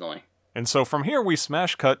 definitely. And so from here we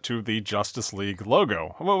smash cut to the Justice League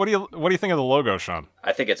logo. What do you think of the logo, Sean?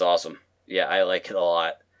 I think it's awesome. Yeah, I like it a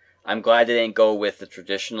lot. I'm glad they didn't go with the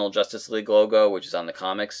traditional Justice League logo, which is on the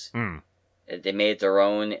comics. They made it their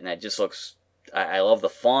own, and it just looks. I love the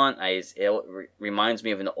font. It reminds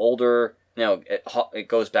me of an older. It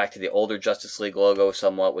goes back to the older Justice League logo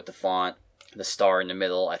somewhat with the font, the star in the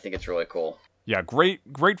middle. I think it's really cool. Yeah, great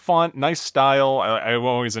font, nice style. I'm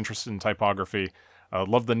always interested in typography.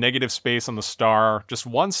 Love the negative space on the star. Just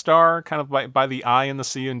one star, kind of by the I in the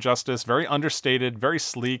C in Justice. Very understated, very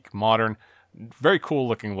sleek, modern. Very cool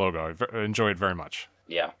looking logo. I enjoy it very much.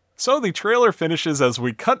 Yeah. So the trailer finishes as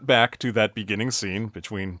we cut back to that beginning scene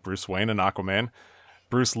between Bruce Wayne and Aquaman.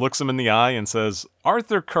 Bruce looks him in the eye and says,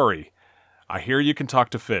 "Arthur Curry, I hear you can talk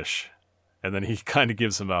to fish." And then he kind of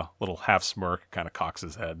gives him a little half smirk, kind of cocks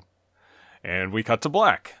his head. And we cut to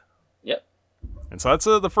black. Yep. And so that's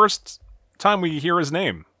the first time we hear his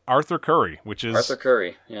name, Arthur Curry, which is Arthur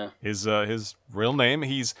Curry. Yeah. His real name.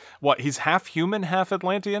 He's half human, half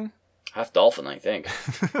Atlantean? Half dolphin, I think.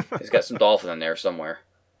 He's got some dolphin in there somewhere.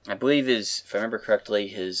 I believe if I remember correctly,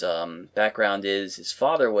 his background is his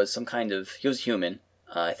father was he was human.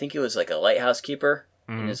 I think he was like a lighthouse keeper,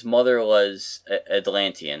 and his mother was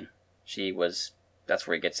Atlantean. That's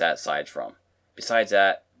where he gets that side from. Besides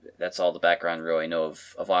that, that's all the background really know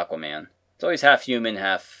of Aquaman. So he's half human,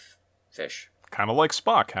 half fish. Kind of like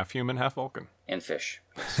Spock, half human, half Vulcan. And fish.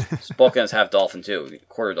 Vulcan is half dolphin too,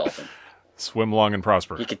 quarter dolphin. Swim long and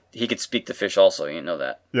prosper. He could speak to fish also, you didn't know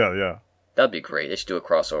that. Yeah. That'd be great. They should do a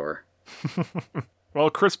crossover. Well,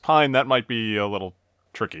 Chris Pine, that might be a little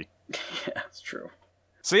tricky. Yeah, that's true.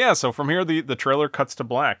 So from here, the trailer cuts to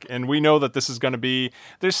black, and we know that this is going to be,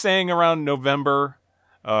 they're saying around November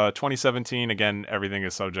 2017. Again, everything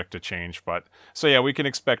is subject to change, but so yeah, we can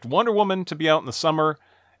expect Wonder Woman to be out in the summer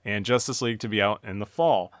and Justice League to be out in the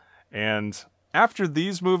fall. And after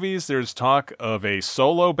these movies, there's talk of a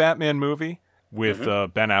solo Batman movie with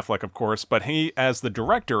Ben Affleck, of course, but he as the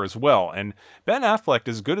director as well. And Ben Affleck,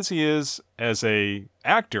 as good as he is as a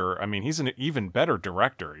actor, I mean, he's an even better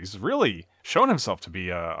director. He's really shown himself to be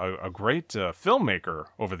a great filmmaker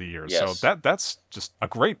over the years. Yes. So that's just a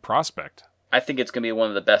great prospect. I think it's going to be one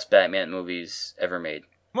of the best Batman movies ever made.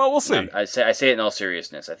 Well, we'll see. I say it in all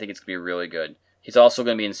seriousness. I think it's going to be really good. He's also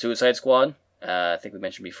going to be in Suicide Squad. I think we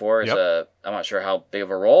mentioned before. I'm not sure how big of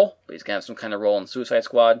a role, but he's going to have some kind of role in Suicide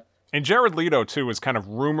Squad. And Jared Leto, too, is kind of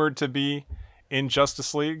rumored to be in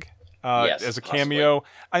Justice League as a cameo.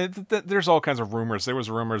 There's all kinds of rumors. There was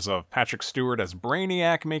rumors of Patrick Stewart as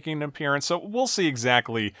Brainiac making an appearance. So we'll see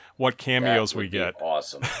exactly what cameos we get.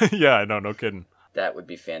 Awesome. Yeah, no kidding. That would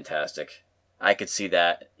be fantastic. I could see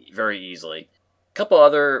that very easily. A couple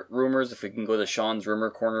other rumors, if we can go to Sean's rumor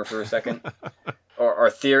corner for a second. Or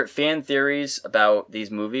fan theories about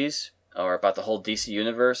these movies. Or about the whole DC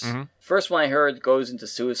universe. First one I heard goes into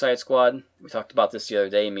Suicide Squad. We talked about this the other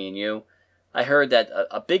day, me and you. I heard that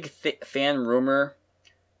a big fan rumor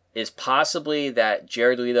is possibly that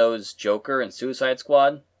Jared Leto's Joker in Suicide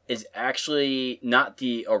Squad is actually not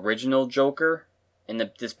the original Joker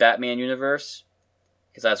in this Batman universe.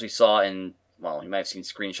 Because as we saw you might have seen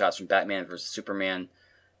screenshots from Batman vs. Superman.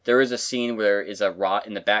 There is a scene where in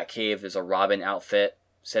the Batcave, there's a Robin outfit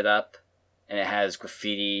set up. And it has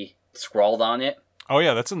graffiti scrawled on it. Oh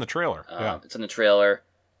yeah, that's in the trailer. It's in the trailer.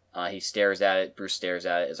 He stares at it. Bruce stares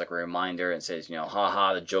at it as like a reminder and says,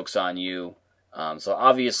 haha, the joke's on you. So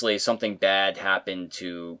obviously something bad happened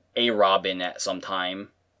to a Robin at some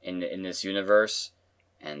time in this universe.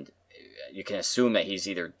 And you can assume that he's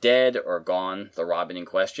either dead or gone, the Robin in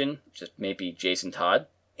question, just maybe Jason Todd.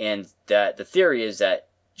 And that the theory is that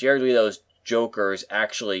Jared Leto's Joker is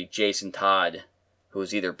actually Jason Todd who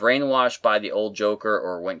was either brainwashed by the old Joker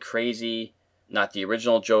or went crazy. Not the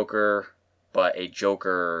original Joker, but a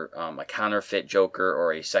Joker, a counterfeit Joker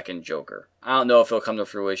or a second Joker. I don't know if it'll come to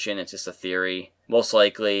fruition. It's just a theory. Most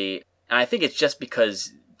likely. And I think it's just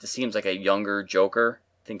because this seems like a younger Joker.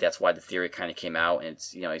 I think that's why the theory kind of came out. And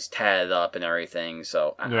it's, he's tatted up and everything.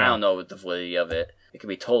 So I don't know the validity of it. It could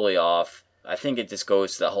be totally off. I think it just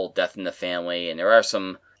goes to the whole death in the family. And there are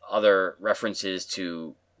some other references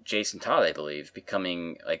to Jason Todd, I believe,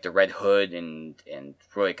 becoming like the Red Hood and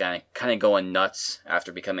really kind of going nuts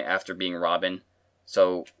after being Robin.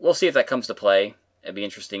 So we'll see if that comes to play. It'd be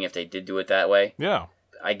interesting if they did do it that way. Yeah.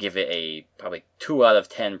 I give it a probably 2 out of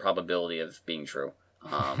 10 probability of being true.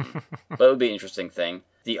 But it would be an interesting thing.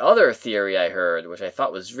 The other theory I heard, which I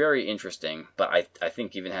thought was very interesting, but I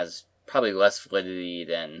think even has probably less validity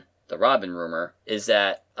than the Robin rumor, is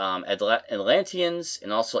that Atlanteans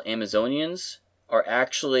and also Amazonians are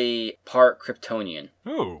actually part Kryptonian.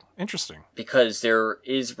 Ooh, interesting. Because there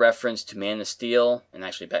is reference to Man of Steel, and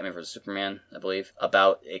actually Batman vs. Superman, I believe,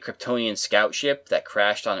 about a Kryptonian scout ship that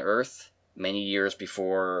crashed on Earth many years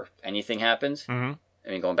before anything happened. Mm-hmm. I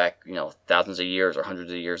mean, going back, thousands of years or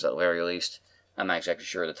hundreds of years at the very least. I'm not exactly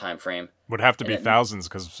sure of the time frame. Would have to be thousands,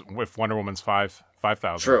 because if Wonder Woman's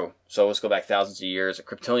 5,000. True. So let's go back thousands of years. A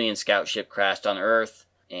Kryptonian scout ship crashed on Earth,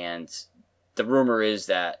 and the rumor is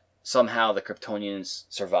that somehow the Kryptonians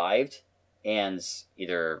survived and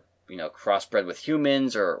either, crossbred with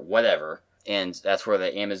humans or whatever. And that's where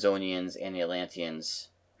the Amazonians and the Atlanteans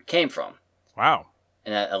came from. Wow.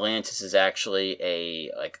 And that Atlantis is actually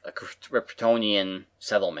a Kryptonian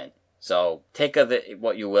settlement. So take of it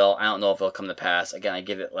what you will. I don't know if it'll come to pass. Again, I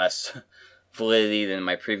give it less validity than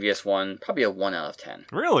my previous one. Probably a 1 out of 10.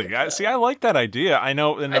 Really? I like that idea. I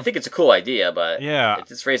know. I think it's a cool idea, but yeah, it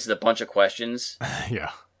just raises a bunch of questions. Yeah.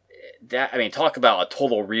 Talk about a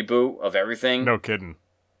total reboot of everything. No kidding.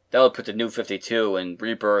 That would put the New 52 and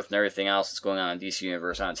Rebirth and everything else that's going on in DC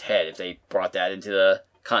Universe on its head if they brought that into the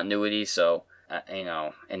continuity. So,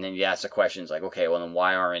 and then you ask the questions like, okay, well then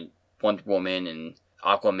why aren't Wonder Woman and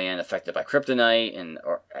Aquaman affected by kryptonite,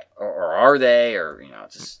 or are they, or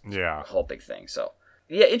just a whole big thing. So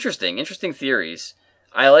yeah, interesting theories.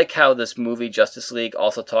 I like how this movie Justice League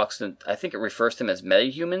also talks to, I think it refers to them as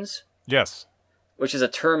metahumans. Yes, which is a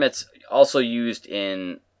term that's also used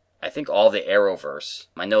in, I think, all the Arrowverse.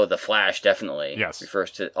 I know the Flash definitely refers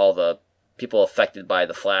to all the people affected by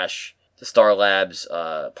the Flash. The Star Labs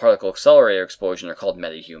particle accelerator explosion are called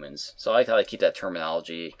metahumans. So I like how they keep that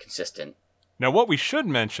terminology consistent. Now, what we should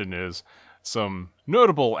mention is some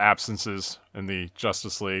notable absences in the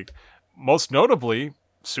Justice League. Most notably,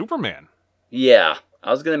 Superman. Yeah,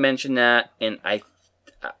 I was going to mention that, and I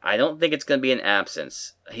don't think it's going to be an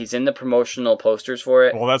absence. He's in the promotional posters for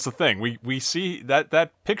it. Well, that's the thing. We see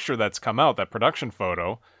that picture that's come out, that production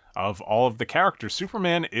photo of all of the characters.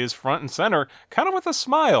 Superman is front and center, kind of with a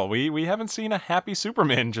smile. We haven't seen a happy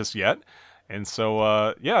Superman just yet. And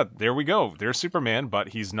so, there we go. There's Superman, but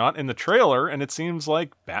he's not in the trailer, and it seems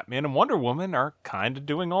like Batman and Wonder Woman are kind of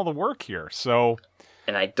doing all the work here. So,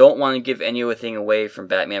 and I don't want to give anything away from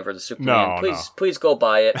Batman vs. Superman. Please go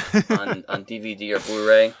buy it on DVD or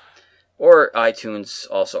Blu-ray, or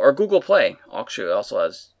iTunes also, or Google Play. Actually, it also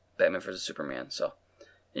has Batman vs. Superman. So,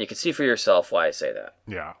 and you can see for yourself why I say that.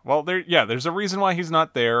 Yeah. Well, there's a reason why he's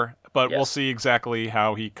not there, but we'll see exactly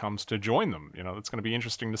how he comes to join them. It's going to be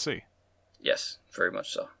interesting to see. Yes, very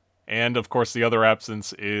much so. And, of course, the other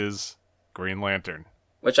absence is Green Lantern.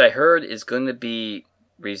 Which I heard is going to be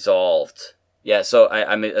resolved. Yeah, so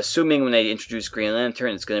I'm assuming when they introduce Green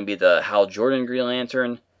Lantern, it's going to be the Hal Jordan Green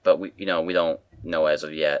Lantern, but we don't know as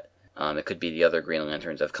of yet. It could be the other Green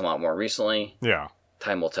Lanterns that have come out more recently. Yeah.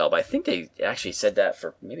 Time will tell, but I think they actually said that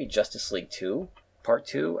for maybe Justice League 2, Part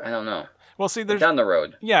 2? I don't know. Well, see, there's down the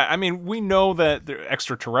road. Yeah, we know that the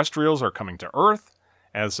extraterrestrials are coming to Earth.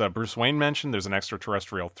 As Bruce Wayne mentioned, there's an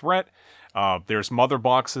extraterrestrial threat. There's mother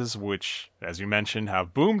boxes, which, as you mentioned,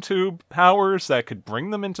 have boom tube powers that could bring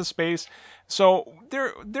them into space. So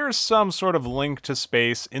there's some sort of link to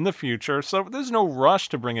space in the future. So there's no rush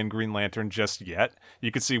to bring in Green Lantern just yet.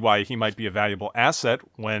 You could see why he might be a valuable asset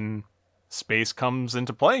when space comes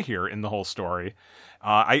into play here in the whole story.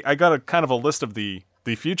 I got a kind of a list of the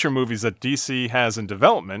future movies that DC has in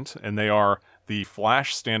development, and they are the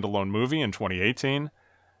Flash standalone movie in 2018.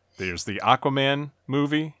 There's the Aquaman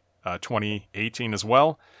movie, 2018 as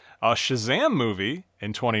well. A Shazam movie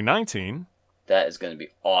in 2019. That is going to be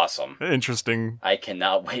awesome. Interesting. I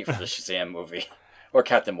cannot wait for the Shazam movie. Or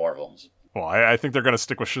Captain Marvel. Well, I think they're going to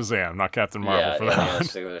stick with Shazam, not Captain Marvel for that. Yeah,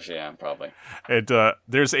 stick with Shazam, probably.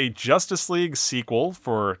 There's a Justice League sequel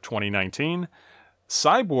for 2019.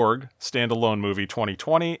 Cyborg standalone movie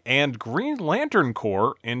 2020, and Green Lantern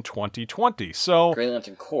Corps in 2020. So Green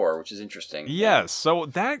Lantern Corps, which is interesting. yes, so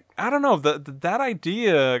that, I don't know, that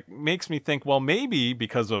idea makes me think, well, maybe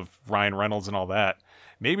because of Ryan Reynolds and all that,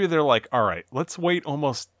 maybe they're like, all right, let's wait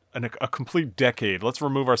almost a complete decade. Let's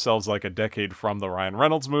remove ourselves like a decade from the Ryan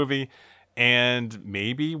Reynolds movie, and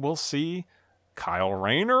maybe we'll see Kyle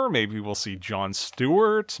Rayner, maybe we'll see Jon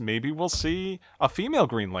Stewart, maybe we'll see a female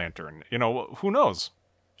Green Lantern. You know, who knows?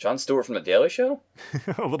 Jon Stewart from The Daily Show?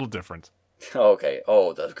 A little different. Oh, okay.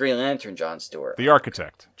 Oh, the Green Lantern Jon Stewart. The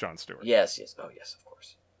architect, Jon Stewart. Yes. Oh, yes, of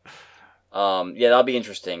course. Yeah, that'll be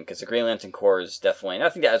interesting, because the Green Lantern Corps is definitely... And I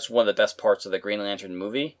think that's one of the best parts of the Green Lantern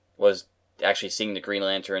movie, was actually seeing the Green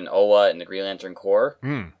Lantern Oa and the Green Lantern Corps,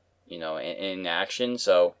 you know, in action.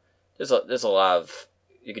 So there's a lot of...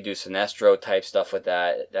 You could do Sinestro type stuff with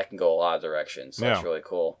that. That can go a lot of directions. So that's really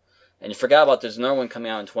cool. And you forgot about there's another one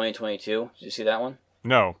coming out in 2022. Did you see that one?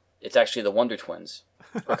 No. It's actually the Wonder Twins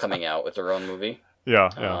are coming out with their own movie.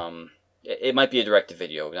 Yeah. It might be a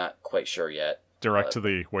direct-to-video. Not quite sure yet. Direct to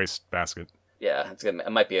the wastebasket. Yeah,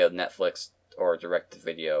 it might be a Netflix or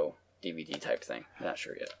direct-to-video DVD type thing. Not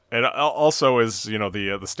sure yet. It also is, you know,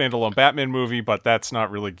 the standalone Batman movie, but that's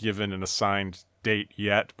not really given an assigned date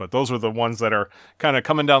yet. But those are the ones that are kind of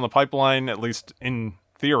coming down the pipeline, at least in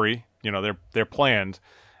theory. You know, they're planned,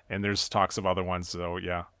 and there's talks of other ones. So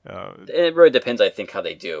yeah, it really depends, I think, how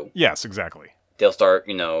they do. Yes, exactly. They'll start,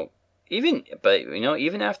 you know, even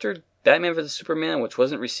after Batman vs Superman, which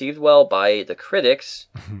wasn't received well by the critics,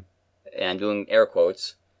 and I'm doing air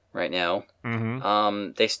quotes right now.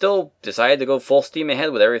 They still decided to go full steam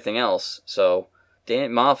ahead with everything else. So they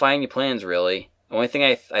didn't modify any plans really. The only thing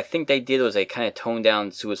I think they did was they kind of toned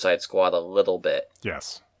down Suicide Squad a little bit.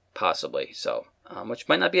 Yes. Possibly. So, which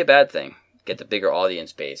might not be a bad thing. Get the bigger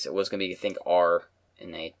audience base. It was going to be, I think, R,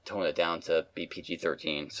 and they toned it down to be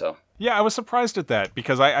PG-13. So. Yeah, I was surprised at that,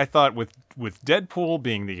 because I thought with Deadpool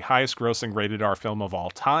being the highest grossing rated R film of all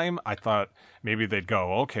time, I thought maybe they'd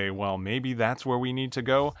go, okay, well, maybe that's where we need to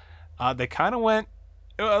go. They kind of went...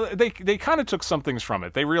 They kind of took some things from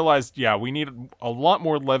it. They realized, yeah, we need a lot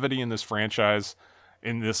more levity in this franchise,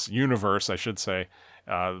 in this universe, I should say.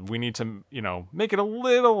 We need to, you know, make it a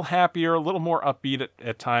little happier, a little more upbeat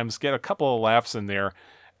at times, get a couple of laughs in there,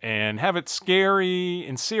 and have it scary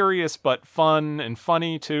and serious, but fun and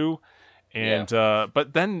funny too. And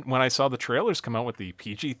but then when I saw the trailers come out with the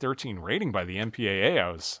PG-13 rating by the MPAA,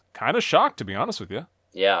 I was kind of shocked, to be honest with you.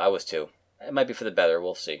 Yeah, I was too. It might be for the better.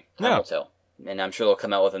 We'll see. Time will tell. And I'm sure they'll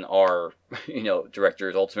come out with an R, you know,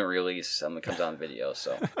 director's ultimate release when it comes out on video.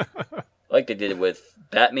 So, like they did with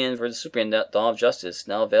Batman vs Superman: Dawn of Justice,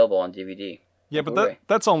 now available on DVD. Yeah, but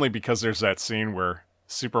that's only because there's that scene where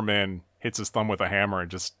Superman hits his thumb with a hammer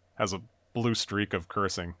and just has a blue streak of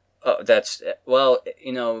cursing. Oh,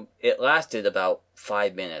 you know, it lasted about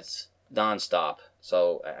 5 minutes nonstop.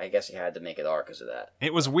 So I guess he had to make it R because of that.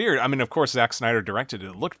 It was weird. I mean, of course, Zack Snyder directed it.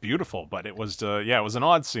 It looked beautiful, but it was, it was an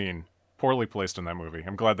odd scene. Poorly placed in that movie.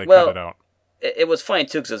 I'm glad they cut it out. It was funny,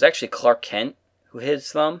 too, because it was actually Clark Kent who hit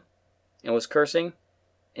his thumb and was cursing.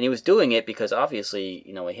 And he was doing it because, obviously,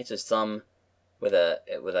 you know, when he hits his thumb with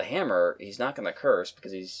a hammer, he's not going to curse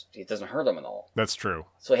because he doesn't hurt him at all. That's true.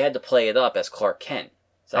 So he had to play it up as Clark Kent.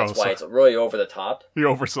 So that's why it's really over the top. He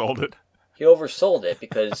oversold it. He oversold it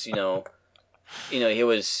because, you know,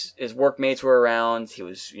 his workmates were around. He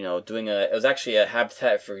was, you know, it was actually a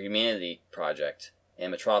Habitat for Humanity project in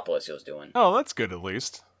Metropolis he was doing. Oh, that's good at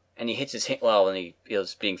least. And he hits his hand, and it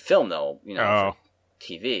was being filmed though, you know, for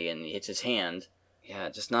TV, and he hits his hand. Yeah,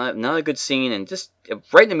 just not a good scene, and just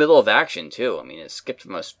right in the middle of action too. I mean, it skipped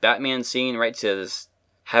from a Batman scene right to this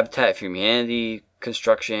Habitat for Humanity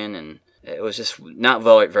construction, and it was just not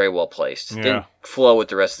very well placed. It didn't flow with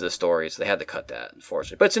the rest of the story, so they had to cut that,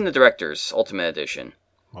 unfortunately. But it's in the director's Ultimate Edition.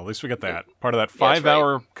 Well, at least we got that. Part of that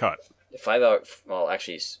 5-hour cut. The 5 hour, well,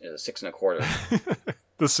 actually, 6 1/4.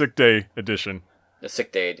 The Sick Day Edition. The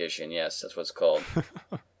Sick Day Edition, yes, that's what it's called.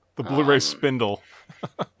 The Blu-ray spindle.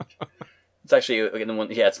 It's actually,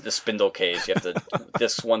 it's the spindle case. You have to,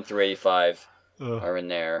 discs 1 through 85 are in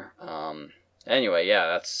there. Anyway,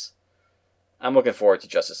 I'm looking forward to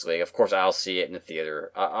Justice League. Of course, I'll see it in the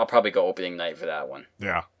theater. I'll probably go opening night for that one.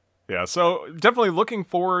 Yeah. Yeah, so definitely looking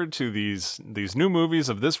forward to these new movies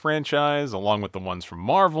of this franchise, along with the ones from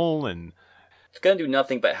Marvel, and it's going to do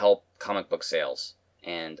nothing but help comic book sales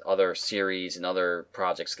and other series and other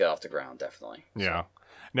projects get off the ground, definitely. Yeah.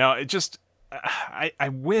 Now, it just, I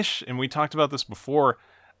wish, and we talked about this before,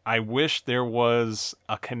 I wish there was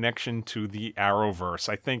a connection to the Arrowverse.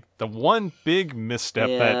 I think the one big misstep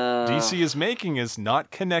that DC is making is not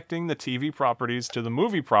connecting the TV properties to the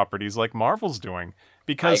movie properties like Marvel's doing. I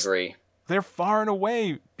Because agree. they're far and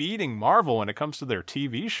away beating Marvel when it comes to their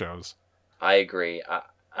TV shows. I agree.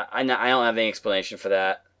 I don't have any explanation for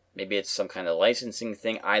that. Maybe it's some kind of licensing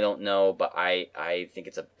thing. I don't know, but I think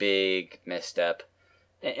it's a big misstep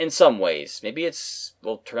in some ways. Maybe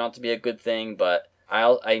will turn out to be a good thing, but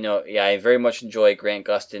I know, yeah, I very much enjoy Grant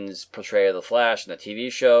Gustin's portrayal of the Flash in the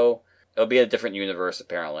TV show. It'll be a different universe,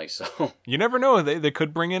 apparently, so... You never know. They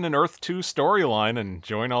could bring in an Earth 2 storyline and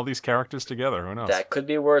join all these characters together. Who knows? That could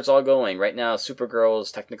be where it's all going. Right now, Supergirl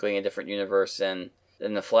is technically in a different universe than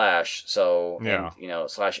the Flash, so... Yeah.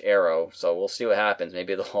 And, / Arrow, so we'll see what happens.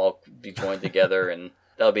 Maybe they'll all be joined together, and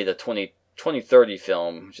that'll be the 2030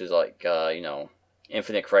 film, which is like,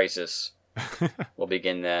 Infinite Crisis will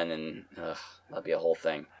begin then, and that'll be a whole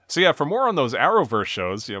thing. So yeah, for more on those Arrowverse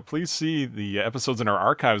shows, please see the episodes in our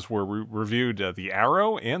archives where we reviewed the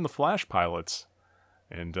Arrow and the Flash pilots.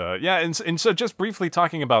 And and so just briefly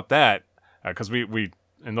talking about that, because we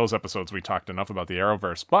in those episodes we talked enough about the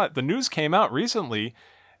Arrowverse, but the news came out recently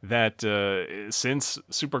that since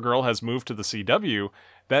Supergirl has moved to the CW,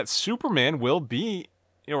 that Superman will be,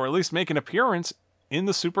 or at least make an appearance in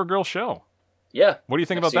the Supergirl show. Yeah. What do you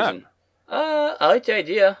think about that? I like the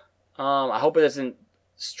idea. I hope it doesn't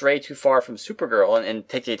stray too far from Supergirl and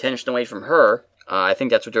take the attention away from her. I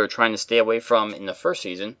think that's what they were trying to stay away from in the first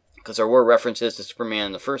season, because there were references to Superman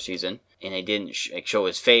in the first season, and they didn't show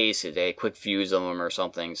his face. They had quick views of him or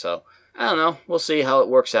something. So I don't know. We'll see how it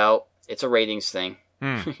works out. It's a ratings thing.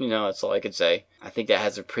 That's all I could say. I think that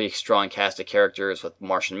has a pretty strong cast of characters with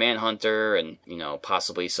Martian Manhunter and,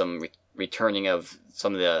 possibly some returning of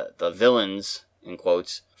some of the villains, in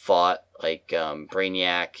quotes, fought, like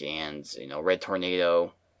Brainiac and, Red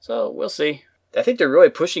Tornado. So we'll see. I think they're really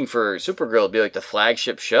pushing for Supergirl to be like the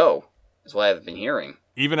flagship show, is what I've been hearing.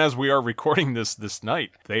 Even as we are recording this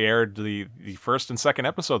night, they aired the first and second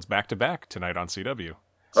episodes back-to-back tonight on CW.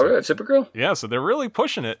 So, really? Supergirl? Yeah, so they're really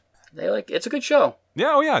pushing it. It's a good show.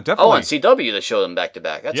 Yeah, oh yeah, definitely. Oh, on CW they show them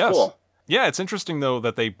back-to-back. That's cool. Yeah, it's interesting, though,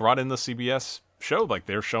 that they brought in the CBS show. Like,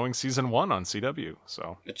 they're showing season 1 on CW,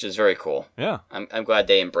 so... Which is very cool. Yeah. I'm glad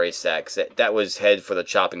they embraced that, because that was head for the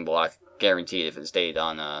chopping block, guaranteed. If it stayed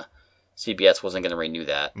on CBS, wasn't going to renew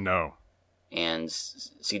that. No. And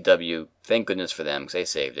CW, thank goodness for them, because they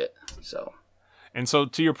saved it, so... And so,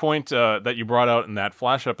 to your point that you brought out in that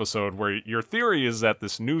Flash episode, where your theory is that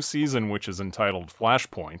this new season, which is entitled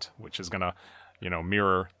Flashpoint, which is going to,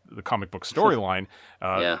 mirror the comic book storyline,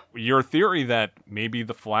 your theory that maybe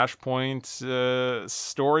the Flashpoint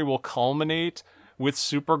story will culminate with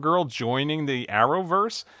Supergirl joining the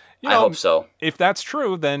Arrowverse? I hope so. If that's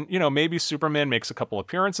true, then, maybe Superman makes a couple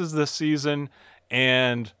appearances this season,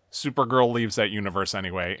 and Supergirl leaves that universe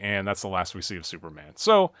anyway, and that's the last we see of Superman.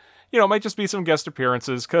 So... it might just be some guest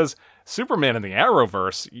appearances, because Superman in the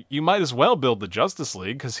Arrowverse, you might as well build the Justice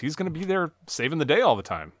League, because he's going to be there saving the day all the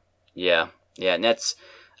time. Yeah, and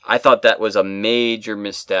I thought that was a major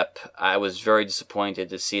misstep. I was very disappointed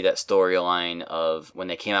to see that storyline of when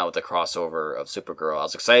they came out with the crossover of Supergirl. I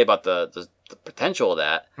was excited about the potential of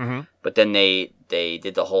that, but then they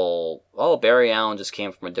did the whole, Barry Allen just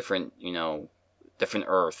came from a different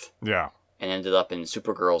Earth. Yeah. And ended up in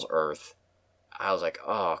Supergirl's Earth. I was like,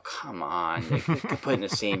 oh, come on. They could put it in the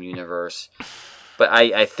same universe. But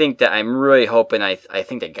I think that I'm really hoping, I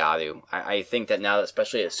think they got to. I think that now,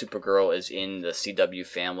 especially as Supergirl is in the CW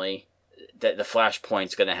family, that the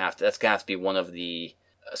Flashpoint's going to have to be one of the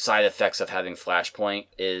side effects of having Flashpoint,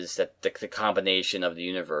 is that the combination of the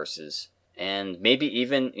universes. And maybe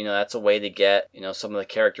even, that's a way to get, some of the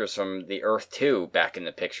characters from the Earth 2 back in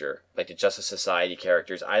the picture. Like the Justice Society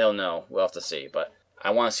characters. I don't know. We'll have to see. But I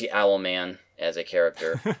want to see Owlman as a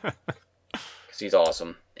character, because he's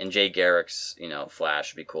awesome. And Jay Garrick's,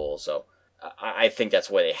 Flash would be cool. So I think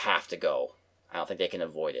that's where they have to go. I don't think they can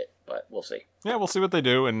avoid it, but we'll see. Yeah, we'll see what they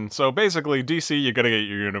do. And so basically, DC, you got to get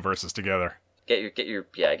your universes together. Get your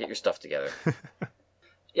stuff together.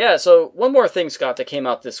 Yeah. So one more thing, Scott, that came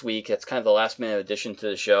out this week. It's kind of the last minute addition to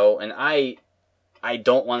the show, and I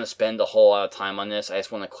don't want to spend a whole lot of time on this. I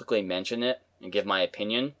just want to quickly mention it and give my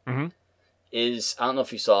opinion. Mm-hmm. I don't know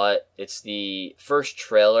if you saw it, it's the first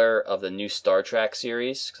trailer of the new Star Trek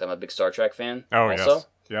series, because I'm a big Star Trek fan. Oh, also. Yes.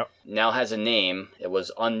 Yep. Now has a name. It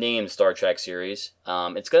was unnamed Star Trek series.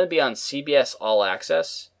 It's going to be on CBS All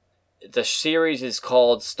Access. The series is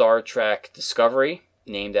called Star Trek Discovery,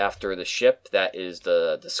 named after the ship that is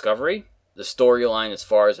the Discovery. The storyline, as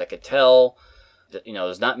far as I could tell,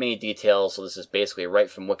 there's not many details, so this is basically right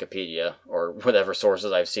from Wikipedia or whatever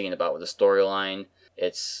sources I've seen about the storyline.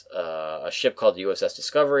 It's a ship called the USS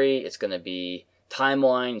Discovery. It's going to be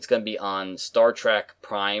timeline. It's going to be on Star Trek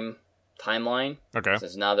Prime timeline. Okay.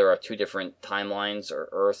 Since now there are 2 different timelines or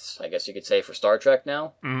Earths, I guess you could say, for Star Trek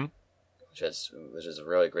now, which is a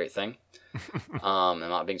really great thing. I'm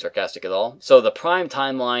not being sarcastic at all. So the Prime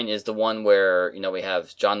timeline is the one where we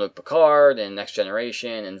have Jean-Luc Picard and Next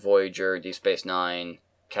Generation and Voyager, Deep Space Nine,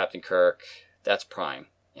 Captain Kirk. That's Prime,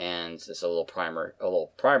 and this is a little primer.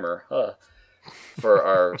 For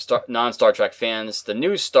our non-Star Trek fans, the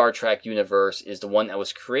new Star Trek universe is the one that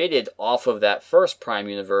was created off of that first Prime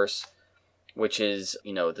universe, which is,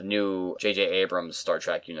 the new J.J. Abrams Star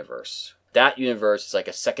Trek universe. That universe is like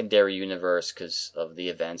a secondary universe because of the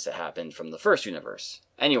events that happened from the first universe.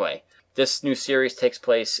 Anyway, this new series takes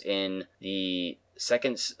place in the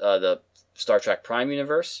the Star Trek Prime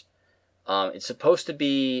universe. It's supposed to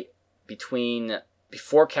be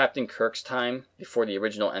before Captain Kirk's time, before the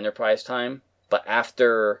original Enterprise time, but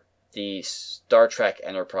after the Star Trek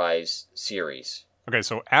Enterprise series. Okay,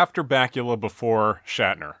 so after Bakula, before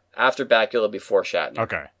Shatner. After Bakula, before Shatner.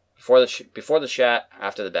 Okay. Before the Shat,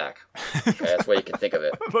 after the back. Okay, that's the way you can think of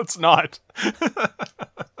it. Let's not.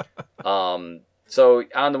 So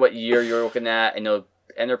I don't know what year you're looking at. I know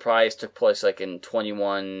Enterprise took place like in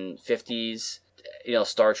 2150s.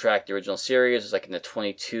 Star Trek, the original series, was like in the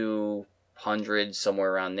 2200s,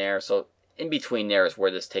 somewhere around there. So in between there is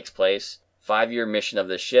where this takes place. 5-year mission of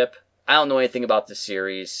the ship. I don't know anything about the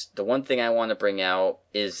series. The one thing I want to bring out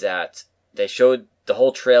is that they showed the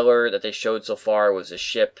whole trailer that they showed so far was a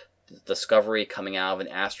ship, Discovery, coming out of an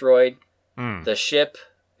asteroid. The ship,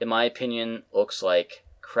 in my opinion, looks like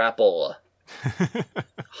crapola.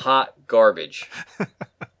 Hot garbage.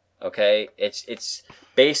 Okay? It's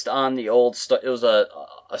based on the old... it was a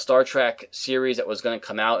Star Trek series that was going to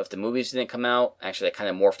come out if the movies didn't come out. Actually, they kind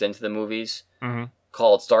of morphed into the movies.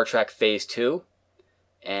 Called Star Trek Phase 2.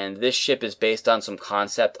 And this ship is based on some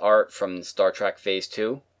concept art from Star Trek Phase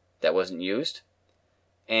 2 that wasn't used.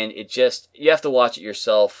 And you have to watch it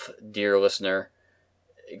yourself, dear listener.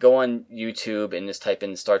 Go on YouTube and just type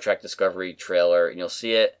in Star Trek Discovery trailer and you'll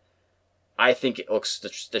see it. I think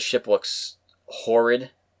the ship looks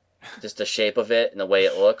horrid. Just the shape of it and the way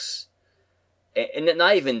it looks. And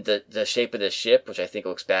not even the shape of the ship, which I think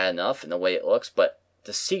looks bad enough and the way it looks, but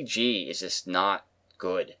the CG is just not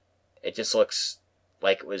good. It just looks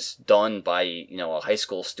like it was done by, a high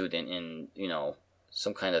school student in,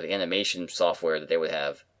 some kind of animation software that they would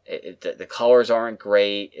have. The colors aren't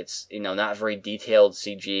great. It's, not very detailed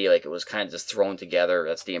CG. Like, it was kind of just thrown together.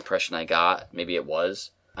 That's the impression I got. Maybe it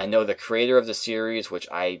was. I know the creator of the series, which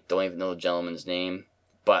I don't even know the gentleman's name,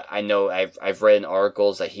 but I know I've read in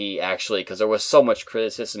articles that he actually, because there was so much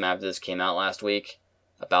criticism after this came out last week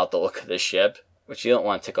about the look of the ship, which you don't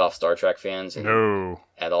want to tick off Star Trek fans at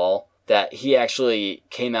all. That he actually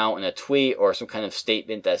came out in a tweet or some kind of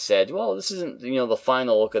statement that said, well, this isn't, the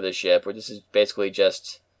final look of the ship, or this is basically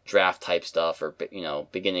just draft type stuff or,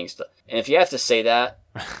 beginning stuff. And if you have to say that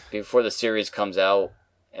before the series comes out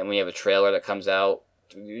and we have a trailer that comes out,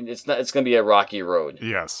 it's going to be a rocky road.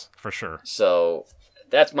 Yes, for sure. So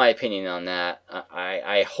that's my opinion on that.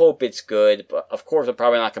 I hope it's good, but of course I'm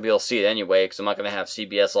probably not going to be able to see it anyway because I'm not going to have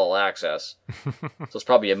CBS All Access. So it's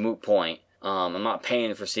probably a moot point. I'm not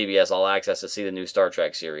paying for CBS All Access to see the new Star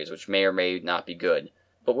Trek series, which may or may not be good.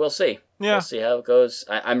 But we'll see. Yeah. We'll see how it goes.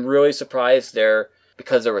 I'm really surprised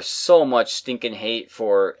because there was so much stinking hate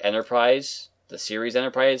for Enterprise, the series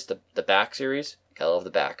Enterprise, the back series. Gotta love the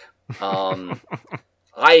back.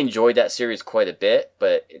 I enjoyed that series quite a bit,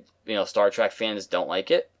 but, Star Trek fans don't like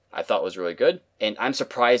it. I thought it was really good. And I'm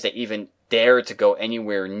surprised they even dared to go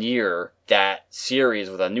anywhere near that series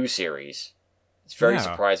with a new series. It's very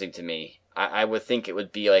surprising to me. I would think it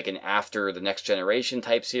would be like an after the Next Generation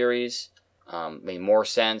type series, made more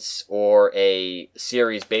sense, or a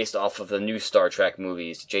series based off of the new Star Trek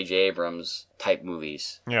movies, J.J. Abrams type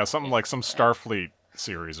movies. Yeah, something like some Starfleet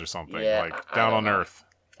series or something, like Down on Earth.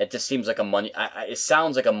 It just seems like it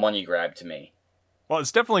sounds like a money grab to me. Well,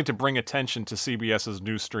 it's definitely to bring attention to CBS's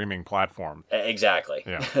new streaming platform. Exactly.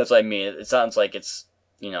 Yeah. That's what I mean. It sounds like it's,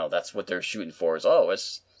 that's what they're shooting for is,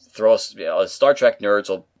 let's throw us, Star Trek nerds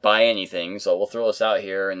will buy anything, so we'll throw us out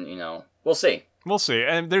here and, we'll see. We'll see.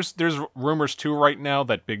 And there's rumors too right now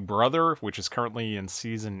that Big Brother, which is currently in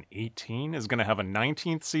season 18, is going to have a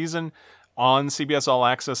 19th season on CBS All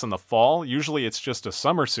Access in the fall. Usually it's just a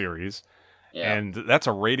summer series. Yeah. And that's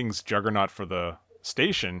a ratings juggernaut for the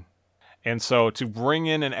station. And so to bring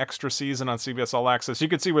in an extra season on CBS All Access, you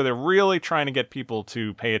can see where they're really trying to get people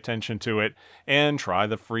to pay attention to it and try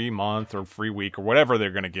the free month or free week or whatever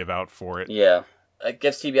they're going to give out for it. Yeah. It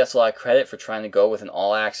gives TBS a lot of credit for trying to go with an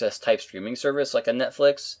all-access type streaming service like a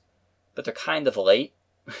Netflix, but they're kind of late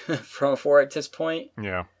for it at this point.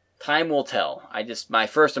 Yeah. Time will tell. My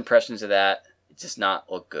first impressions of that, it does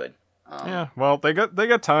not look good. Yeah, well, they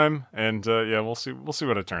got time, and we'll see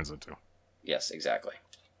what it turns into. Yes, exactly.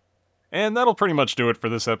 And that'll pretty much do it for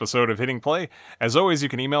this episode of Hitting Play. As always, you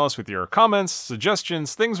can email us with your comments,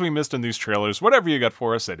 suggestions, things we missed in these trailers, whatever you got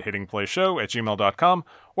for us at hittingplayshow@gmail.com,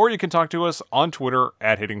 or you can talk to us on Twitter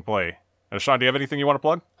 @hittingplay. Sean, do you have anything you want to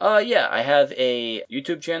plug? Yeah, I have a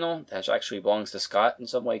YouTube channel that actually belongs to Scott in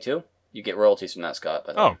some way, too. You get royalties from that, Scott.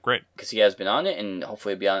 Oh, great. Because he has been on it, and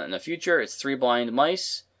hopefully be on it in the future. It's Three Blind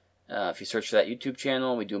Mice. If you search for that YouTube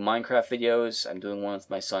channel, we do Minecraft videos. I'm doing one with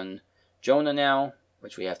my son, Jonah, now,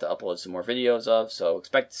 which we have to upload some more videos of, so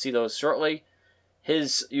expect to see those shortly.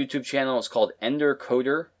 His YouTube channel is called Ender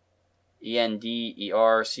Coder,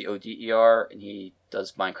 ENDERCODER, and he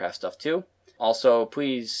does Minecraft stuff too. Also,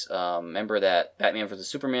 please remember that Batman vs.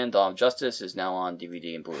 Superman Dawn of Justice is now on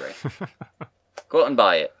DVD and Blu-ray. Go out and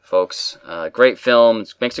buy it, folks. Great film.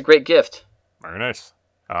 It makes a great gift. Very nice.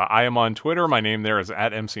 I am on Twitter. My name there is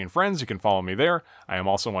 @MC&Friends. You can follow me there. I am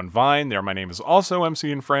also on Vine. There my name is also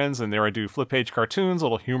MC&Friends, and there I do flip page cartoons,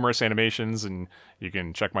 little humorous animations, and you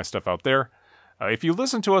can check my stuff out there. If you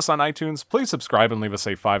listen to us on iTunes, please subscribe and leave us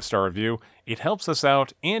a 5-star review. It helps us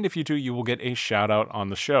out, and if you do, you will get a shout-out on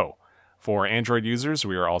the show. For Android users,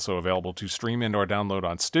 we are also available to stream and or download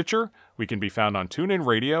on Stitcher. We can be found on TuneIn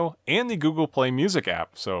Radio and the Google Play Music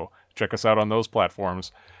app, so check us out on those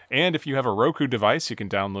platforms. And if you have a Roku device, you can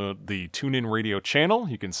download the TuneIn Radio channel.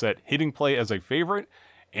 You can set Hitting Play as a favorite,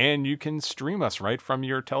 and you can stream us right from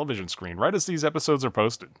your television screen, right as these episodes are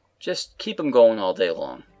posted. Just keep them going all day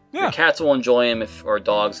long. Yeah. Your cats will enjoy them, or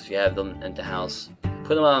dogs if you have them in the house.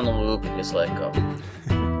 Put them on the loop and just let it go.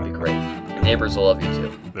 It'll be great. Your neighbors will love you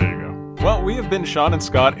too. There you go. Well, we have been Sean and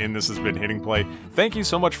Scott, and this has been Hitting Play. Thank you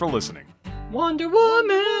so much for listening. Wonder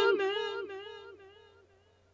Woman!